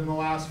within the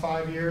last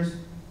 5 years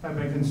have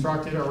been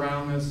constructed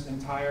around this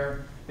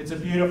entire, it's a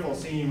beautiful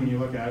scene when you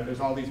look at it.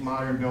 There's all these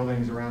modern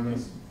buildings around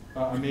this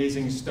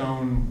amazing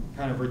stone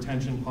kind of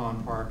retention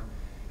pond park.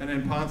 And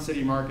then Ponce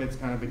City Market's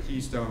kind of the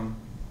keystone.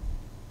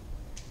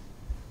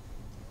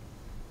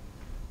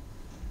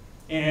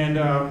 And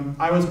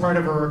I was part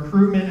of a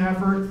recruitment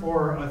effort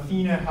for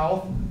Athena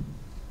Health,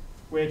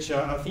 which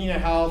Athena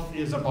Health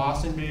is a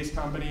Boston-based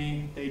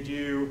company. They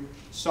do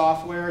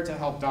software to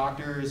help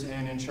doctors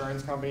and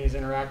insurance companies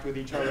interact with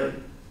each other.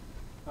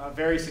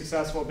 Very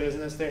successful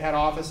business. They had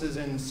offices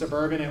in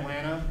suburban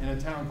Atlanta in a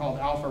town called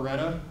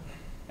Alpharetta,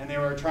 and they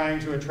were trying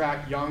to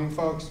attract young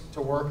folks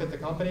to work at the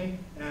company,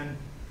 and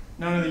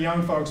none of the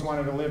young folks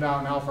wanted to live out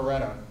in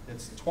Alpharetta.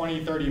 It's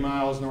 20, 30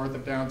 miles north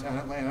of downtown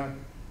Atlanta.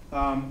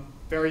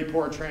 Very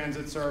poor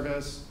transit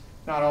service,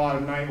 not a lot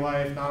of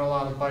nightlife, not a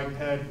lot of bike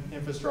ped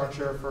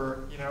infrastructure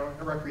for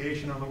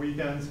recreation on the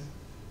weekends.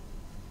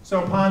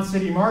 So Ponce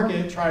City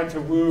Market tried to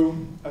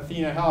woo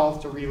Athena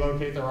Health to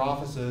relocate their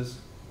offices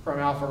from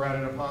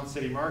Alpharetta to Ponce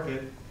City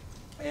Market.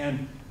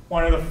 And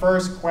one of the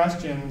first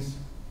questions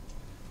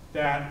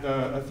that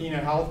the Athena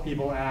Health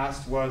people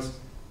asked was,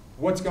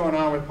 what's going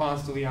on with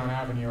Ponce de Leon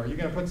Avenue? Are you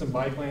going to put some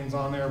bike lanes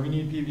on there? We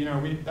need people,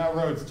 that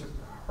road's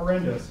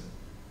horrendous.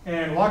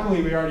 And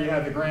luckily we already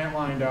had the grant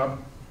lined up.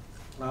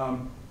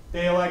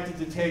 They elected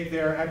to take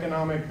their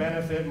economic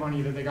benefit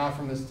money that they got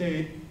from the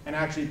state and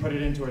actually put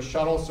it into a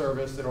shuttle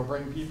service that'll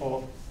bring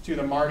people to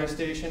the MARTA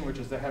station, which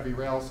is the heavy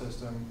rail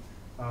system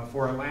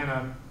for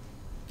Atlanta.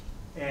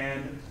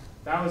 And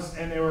that was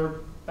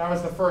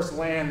the first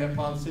land that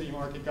Ponce City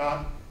Market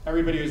got.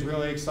 Everybody was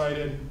really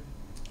excited.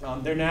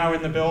 They're now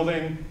in the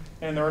building,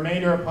 and the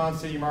remainder of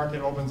Ponce City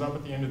Market opens up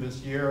at the end of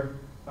this year.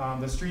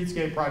 The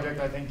streetscape project,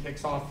 I think,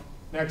 kicks off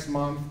next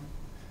month,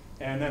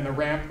 and then the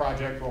ramp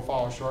project will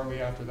follow shortly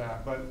after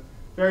that. But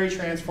very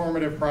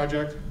transformative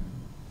project.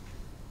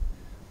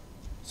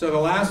 So the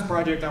last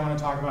project I want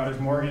to talk about is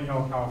Morgan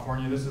Hill,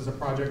 California. This is a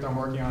project I'm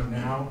working on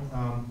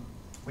now.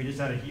 We just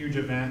had a huge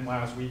event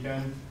last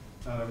weekend.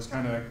 It was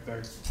kind of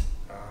the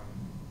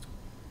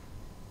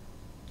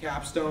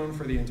capstone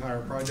for the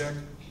entire project.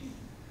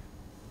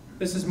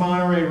 This is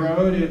Monterey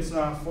Road. It's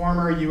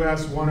former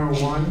US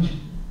 101.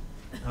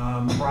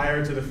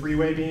 Prior to the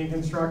freeway being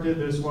constructed,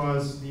 this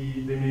was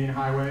the main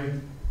highway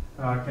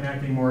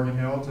connecting Morgan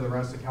Hill to the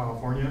rest of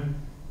California.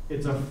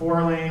 It's a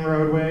 4-lane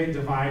roadway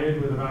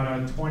divided with about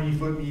a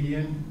 20-foot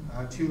median,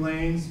 2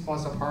 lanes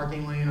plus a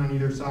parking lane on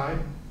either side.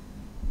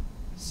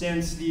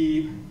 Since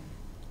the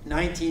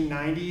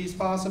 1990s,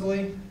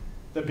 possibly,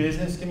 the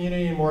business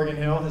community in Morgan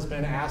Hill has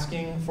been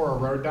asking for a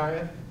road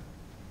diet.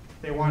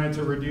 They wanted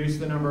to reduce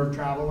the number of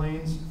travel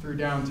lanes through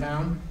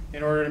downtown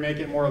in order to make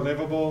it more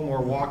livable,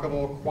 more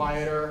walkable,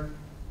 quieter,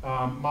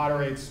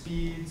 moderate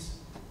speeds,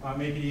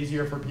 make it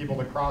easier for people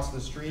to cross the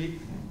street.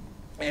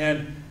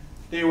 And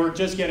they were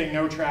just getting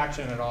no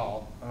traction at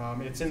all.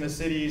 It's in the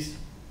city's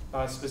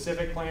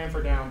specific plan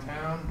for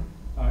downtown.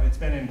 It's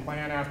been in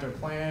plan after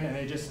plan, and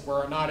they just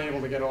were not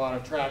able to get a lot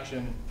of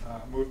traction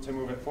to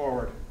move it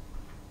forward.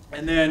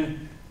 And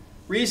then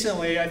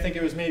recently, I think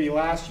it was maybe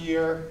last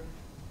year,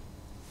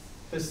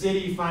 the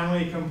city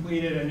finally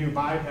completed a new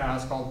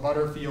bypass called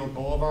Butterfield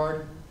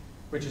Boulevard,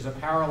 which is a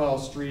parallel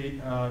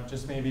street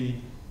just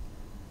maybe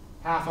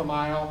half a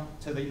mile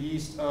to the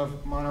east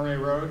of Monterey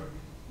Road.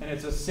 And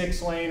it's a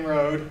 6-lane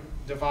road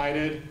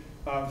divided,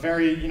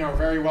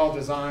 very well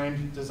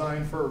designed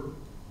for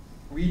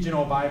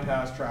regional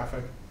bypass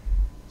traffic.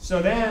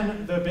 So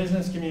then the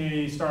business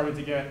community started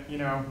to get,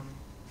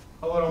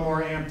 a little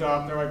more amped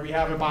up. They're like, we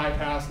have a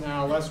bypass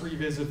now, let's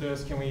revisit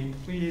this. Can we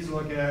please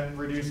look at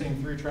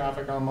reducing through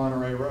traffic on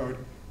Monterey Road?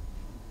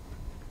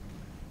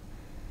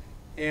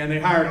 And they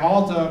hired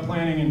Alta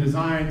Planning and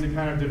Design to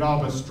kind of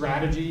develop a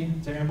strategy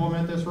to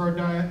implement this road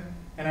diet.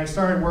 And I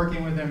started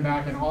working with them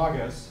back in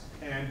August.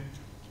 And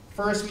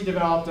first we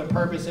developed a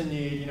purpose and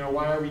need. You know,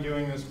 why are we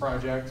doing this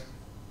project?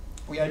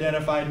 We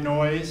identified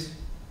noise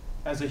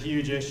as a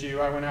huge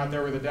issue. I went out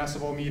there with a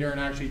decibel meter and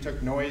actually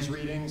took noise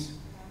readings.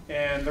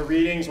 And the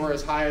readings were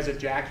as high as a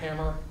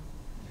jackhammer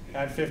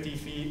at 50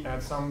 feet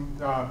at some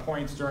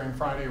points during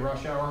Friday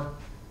rush hour.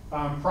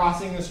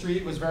 Crossing the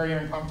street was very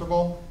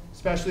uncomfortable,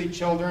 especially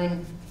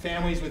children.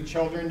 Families with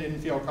children didn't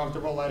feel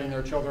comfortable letting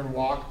their children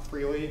walk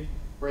freely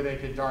where they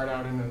could dart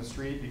out into the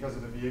street because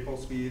of the vehicle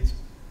speeds.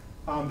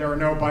 There were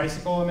no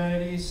bicycle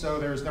amenities, so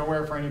there was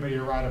nowhere for anybody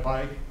to ride a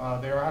bike.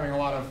 They were having a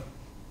lot of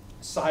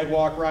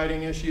sidewalk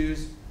riding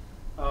issues.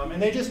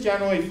 And they just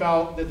generally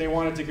felt that they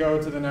wanted to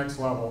go to the next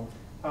level.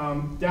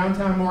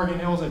 Downtown Morgan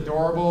Hill is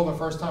adorable. The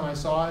first time I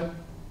saw it,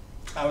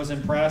 I was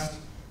impressed.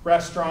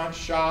 Restaurants,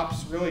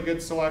 shops, really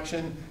good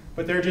selection,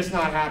 but they're just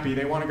not happy.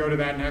 They want to go to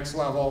that next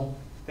level.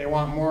 They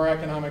want more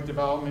economic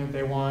development.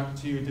 They want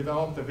to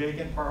develop the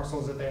vacant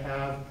parcels that they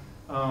have.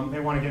 They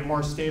want to get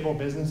more stable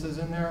businesses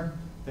in there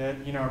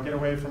that, you know, get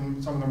away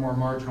from some of the more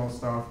marginal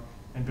stuff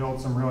and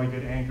build some really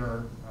good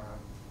anchor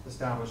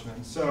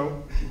establishments.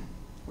 So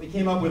we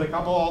came up with a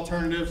couple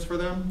alternatives for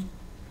them.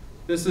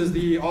 This is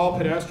the all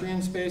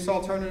pedestrian space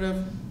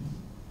alternative.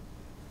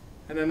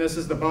 And then this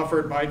is the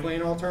buffered bike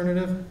lane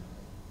alternative.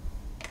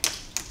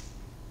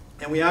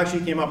 And we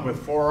actually came up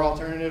with 4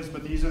 alternatives,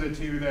 but these are the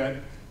 2 that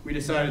we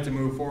decided to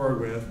move forward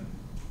with.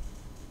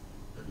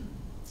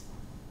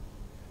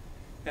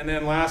 And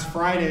then last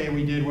Friday,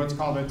 we did what's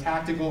called a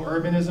tactical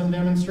urbanism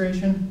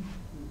demonstration,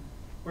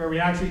 where we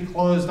actually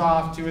closed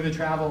off 2 of the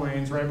travel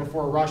lanes right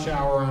before rush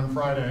hour on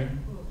Friday.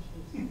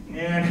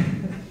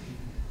 And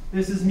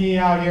this is me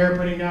out here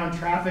putting down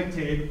traffic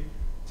tape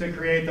to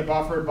create the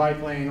buffered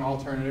bike lane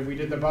alternative. We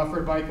did the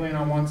buffered bike lane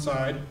on one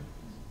side,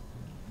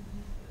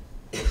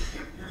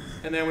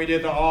 and then we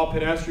did the all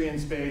pedestrian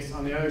space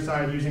on the other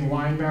side using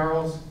wine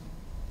barrels,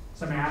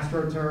 some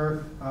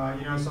AstroTurf,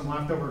 you know, some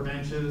leftover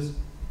benches.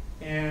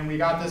 And we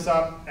got this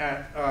up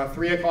at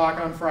 3 o'clock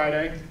on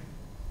Friday.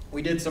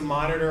 We did some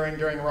monitoring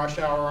during rush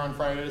hour on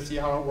Friday to see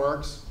how it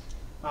works.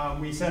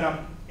 We set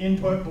up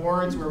input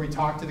boards where we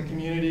talked to the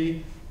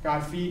community,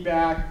 got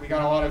feedback. We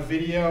got a lot of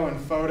video and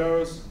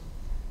photos.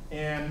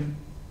 And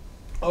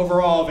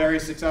overall, a very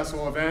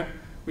successful event.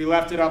 We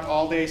left it up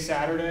all day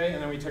Saturday,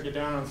 and then we took it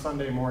down on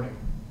Sunday morning.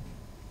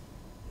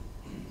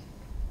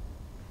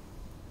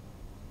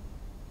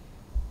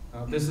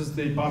 This is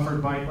the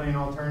buffered bike lane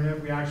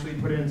alternative. We actually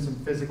put in some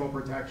physical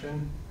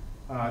protection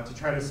to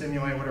try to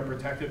simulate what a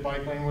protected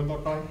bike lane would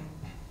look like.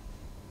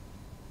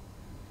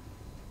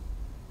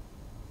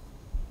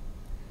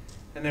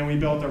 And then we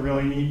built a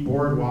really neat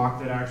boardwalk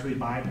that actually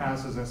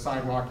bypasses a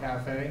sidewalk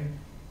cafe.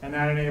 And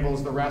that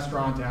enables the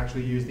restaurant to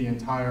actually use the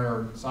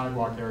entire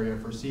sidewalk area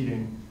for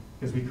seating,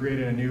 because we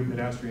created a new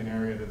pedestrian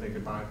area that they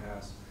could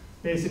bypass.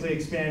 Basically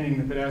expanding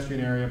the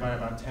pedestrian area by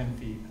about 10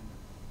 feet.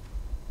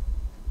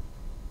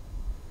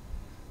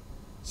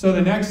 So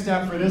the next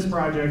step for this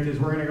project is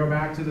we're going to go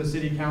back to the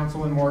City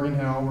Council in Morgan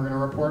Hill. We're going to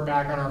report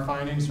back on our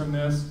findings from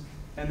this.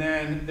 And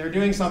then they're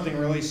doing something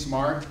really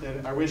smart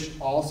that I wish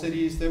all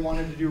cities that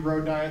wanted to do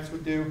road diets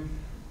would do.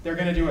 They're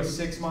going to do a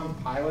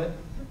 6-month pilot.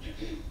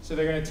 So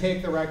they're going to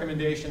take the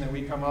recommendation that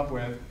we come up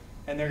with,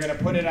 and they're going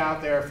to put it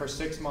out there for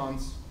 6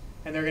 months,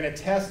 and they're going to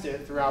test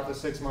it throughout the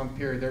 6-month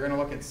period. They're going to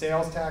look at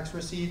sales tax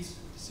receipts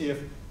to see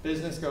if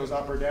business goes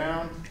up or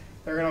down.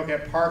 They're going to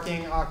look at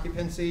parking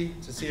occupancy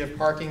to see if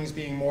parking is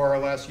being more or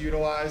less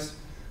utilized,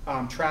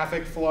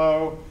 traffic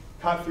flow,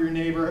 cut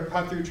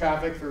through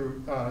traffic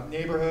through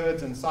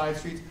neighborhoods and side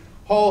streets,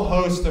 whole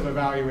host of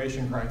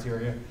evaluation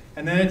criteria.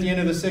 And then at the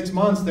end of the 6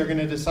 months, they're going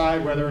to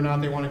decide whether or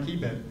not they want to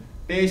keep it,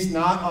 based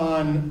not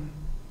on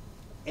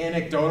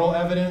anecdotal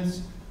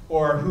evidence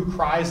or who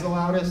cries the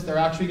loudest. They're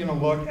actually going to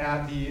look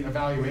at the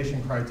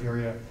evaluation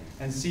criteria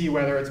and see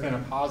whether it's been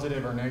a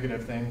positive or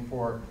negative thing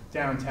for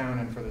downtown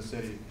and for the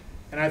city.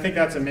 And I think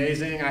that's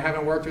amazing. I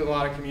haven't worked with a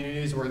lot of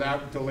communities who are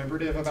that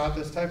deliberative about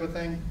this type of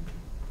thing,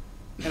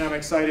 and I'm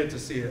excited to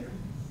see it.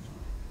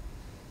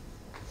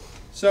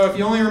 So if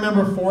you only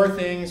remember 4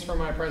 things from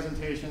my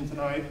presentation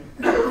tonight,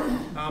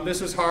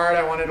 this was hard.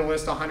 I wanted to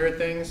list 100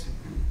 things.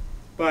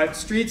 But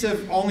streets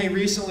have only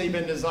recently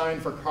been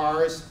designed for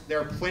cars.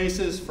 They're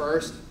places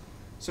first.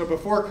 So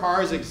before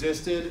cars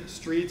existed,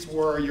 streets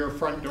were your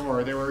front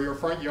door. They were your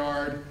front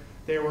yard.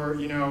 They were,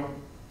 you know,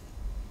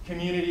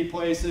 community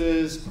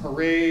places,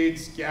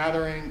 parades,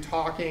 gathering,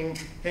 talking,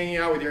 hanging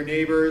out with your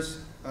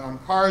neighbors.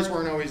 Cars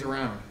weren't always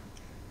around.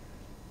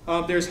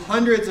 There's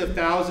hundreds of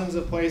thousands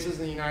of places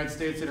in the United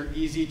States that are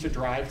easy to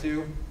drive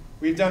to.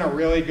 We've done a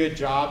really good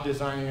job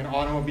designing an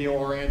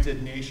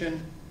automobile-oriented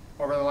nation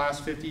over the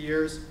last 50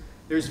 years.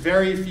 There's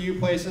very few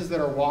places that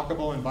are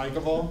walkable and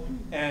bikeable,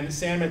 and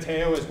San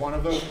Mateo is one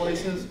of those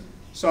places.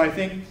 So I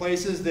think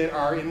places that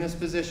are in this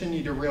position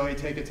need to really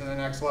take it to the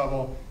next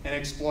level and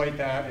exploit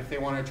that if they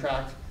want to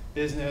attract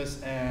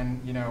business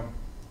and, you know,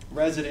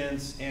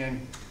 residents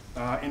and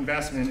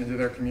investment into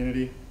their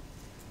community.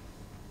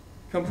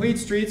 Complete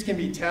streets can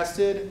be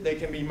tested, they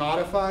can be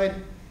modified,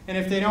 and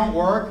if they don't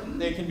work,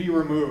 they can be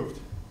removed.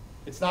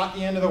 It's not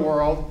the end of the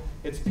world.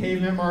 It's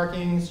pavement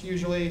markings,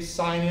 usually,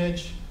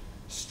 signage,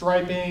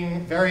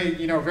 striping.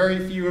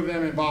 Very few of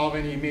them involve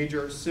any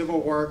major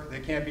civil work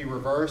that can't be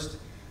reversed.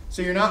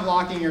 So you're not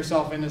locking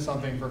yourself into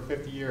something for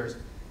 50 years.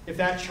 If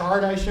that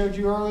chart I showed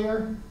you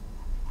earlier,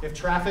 if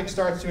traffic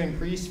starts to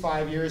increase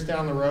 5 years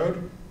down the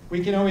road,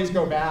 we can always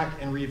go back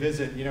and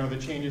revisit, the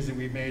changes that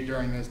we've made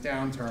during this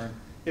downturn,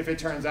 if it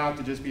turns out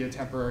to just be a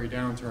temporary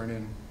downturn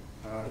in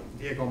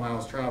vehicle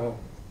miles traveled.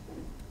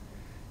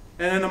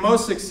 And then the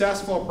most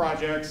successful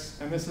projects,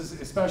 and this is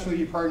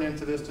especially pertinent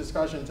to this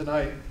discussion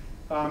tonight,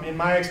 in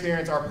my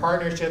experience, are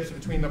partnerships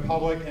between the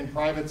public and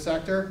private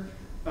sector.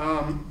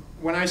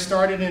 When I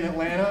started in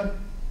Atlanta,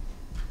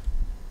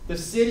 the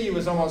city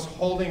was almost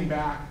holding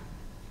back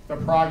the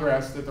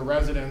progress that the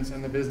residents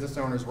and the business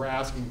owners were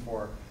asking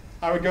for.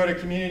 I would go to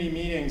community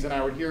meetings and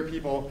I would hear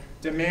people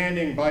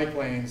demanding bike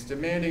lanes,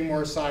 demanding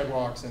more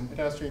sidewalks and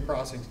pedestrian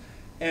crossings.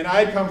 And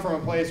I'd come from a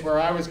place where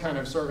I was kind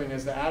of serving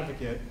as the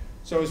advocate.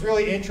 So it was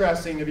really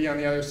interesting to be on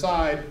the other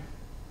side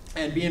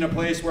and be in a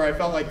place where I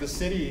felt like the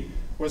city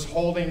was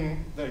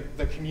holding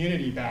the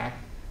community back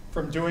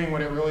from doing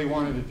what it really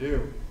wanted to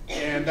do.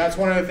 And that's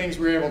one of the things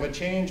we were able to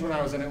change when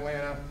I was in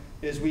Atlanta,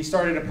 is we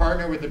started to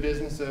partner with the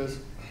businesses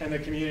and the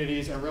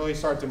communities and really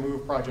start to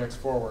move projects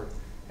forward.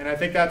 And I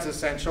think that's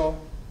essential.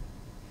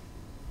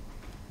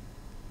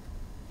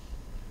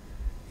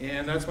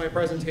 And that's my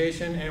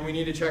presentation, and we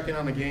need to check in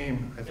on the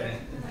game, I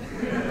think,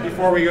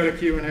 before we go to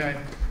Q&A.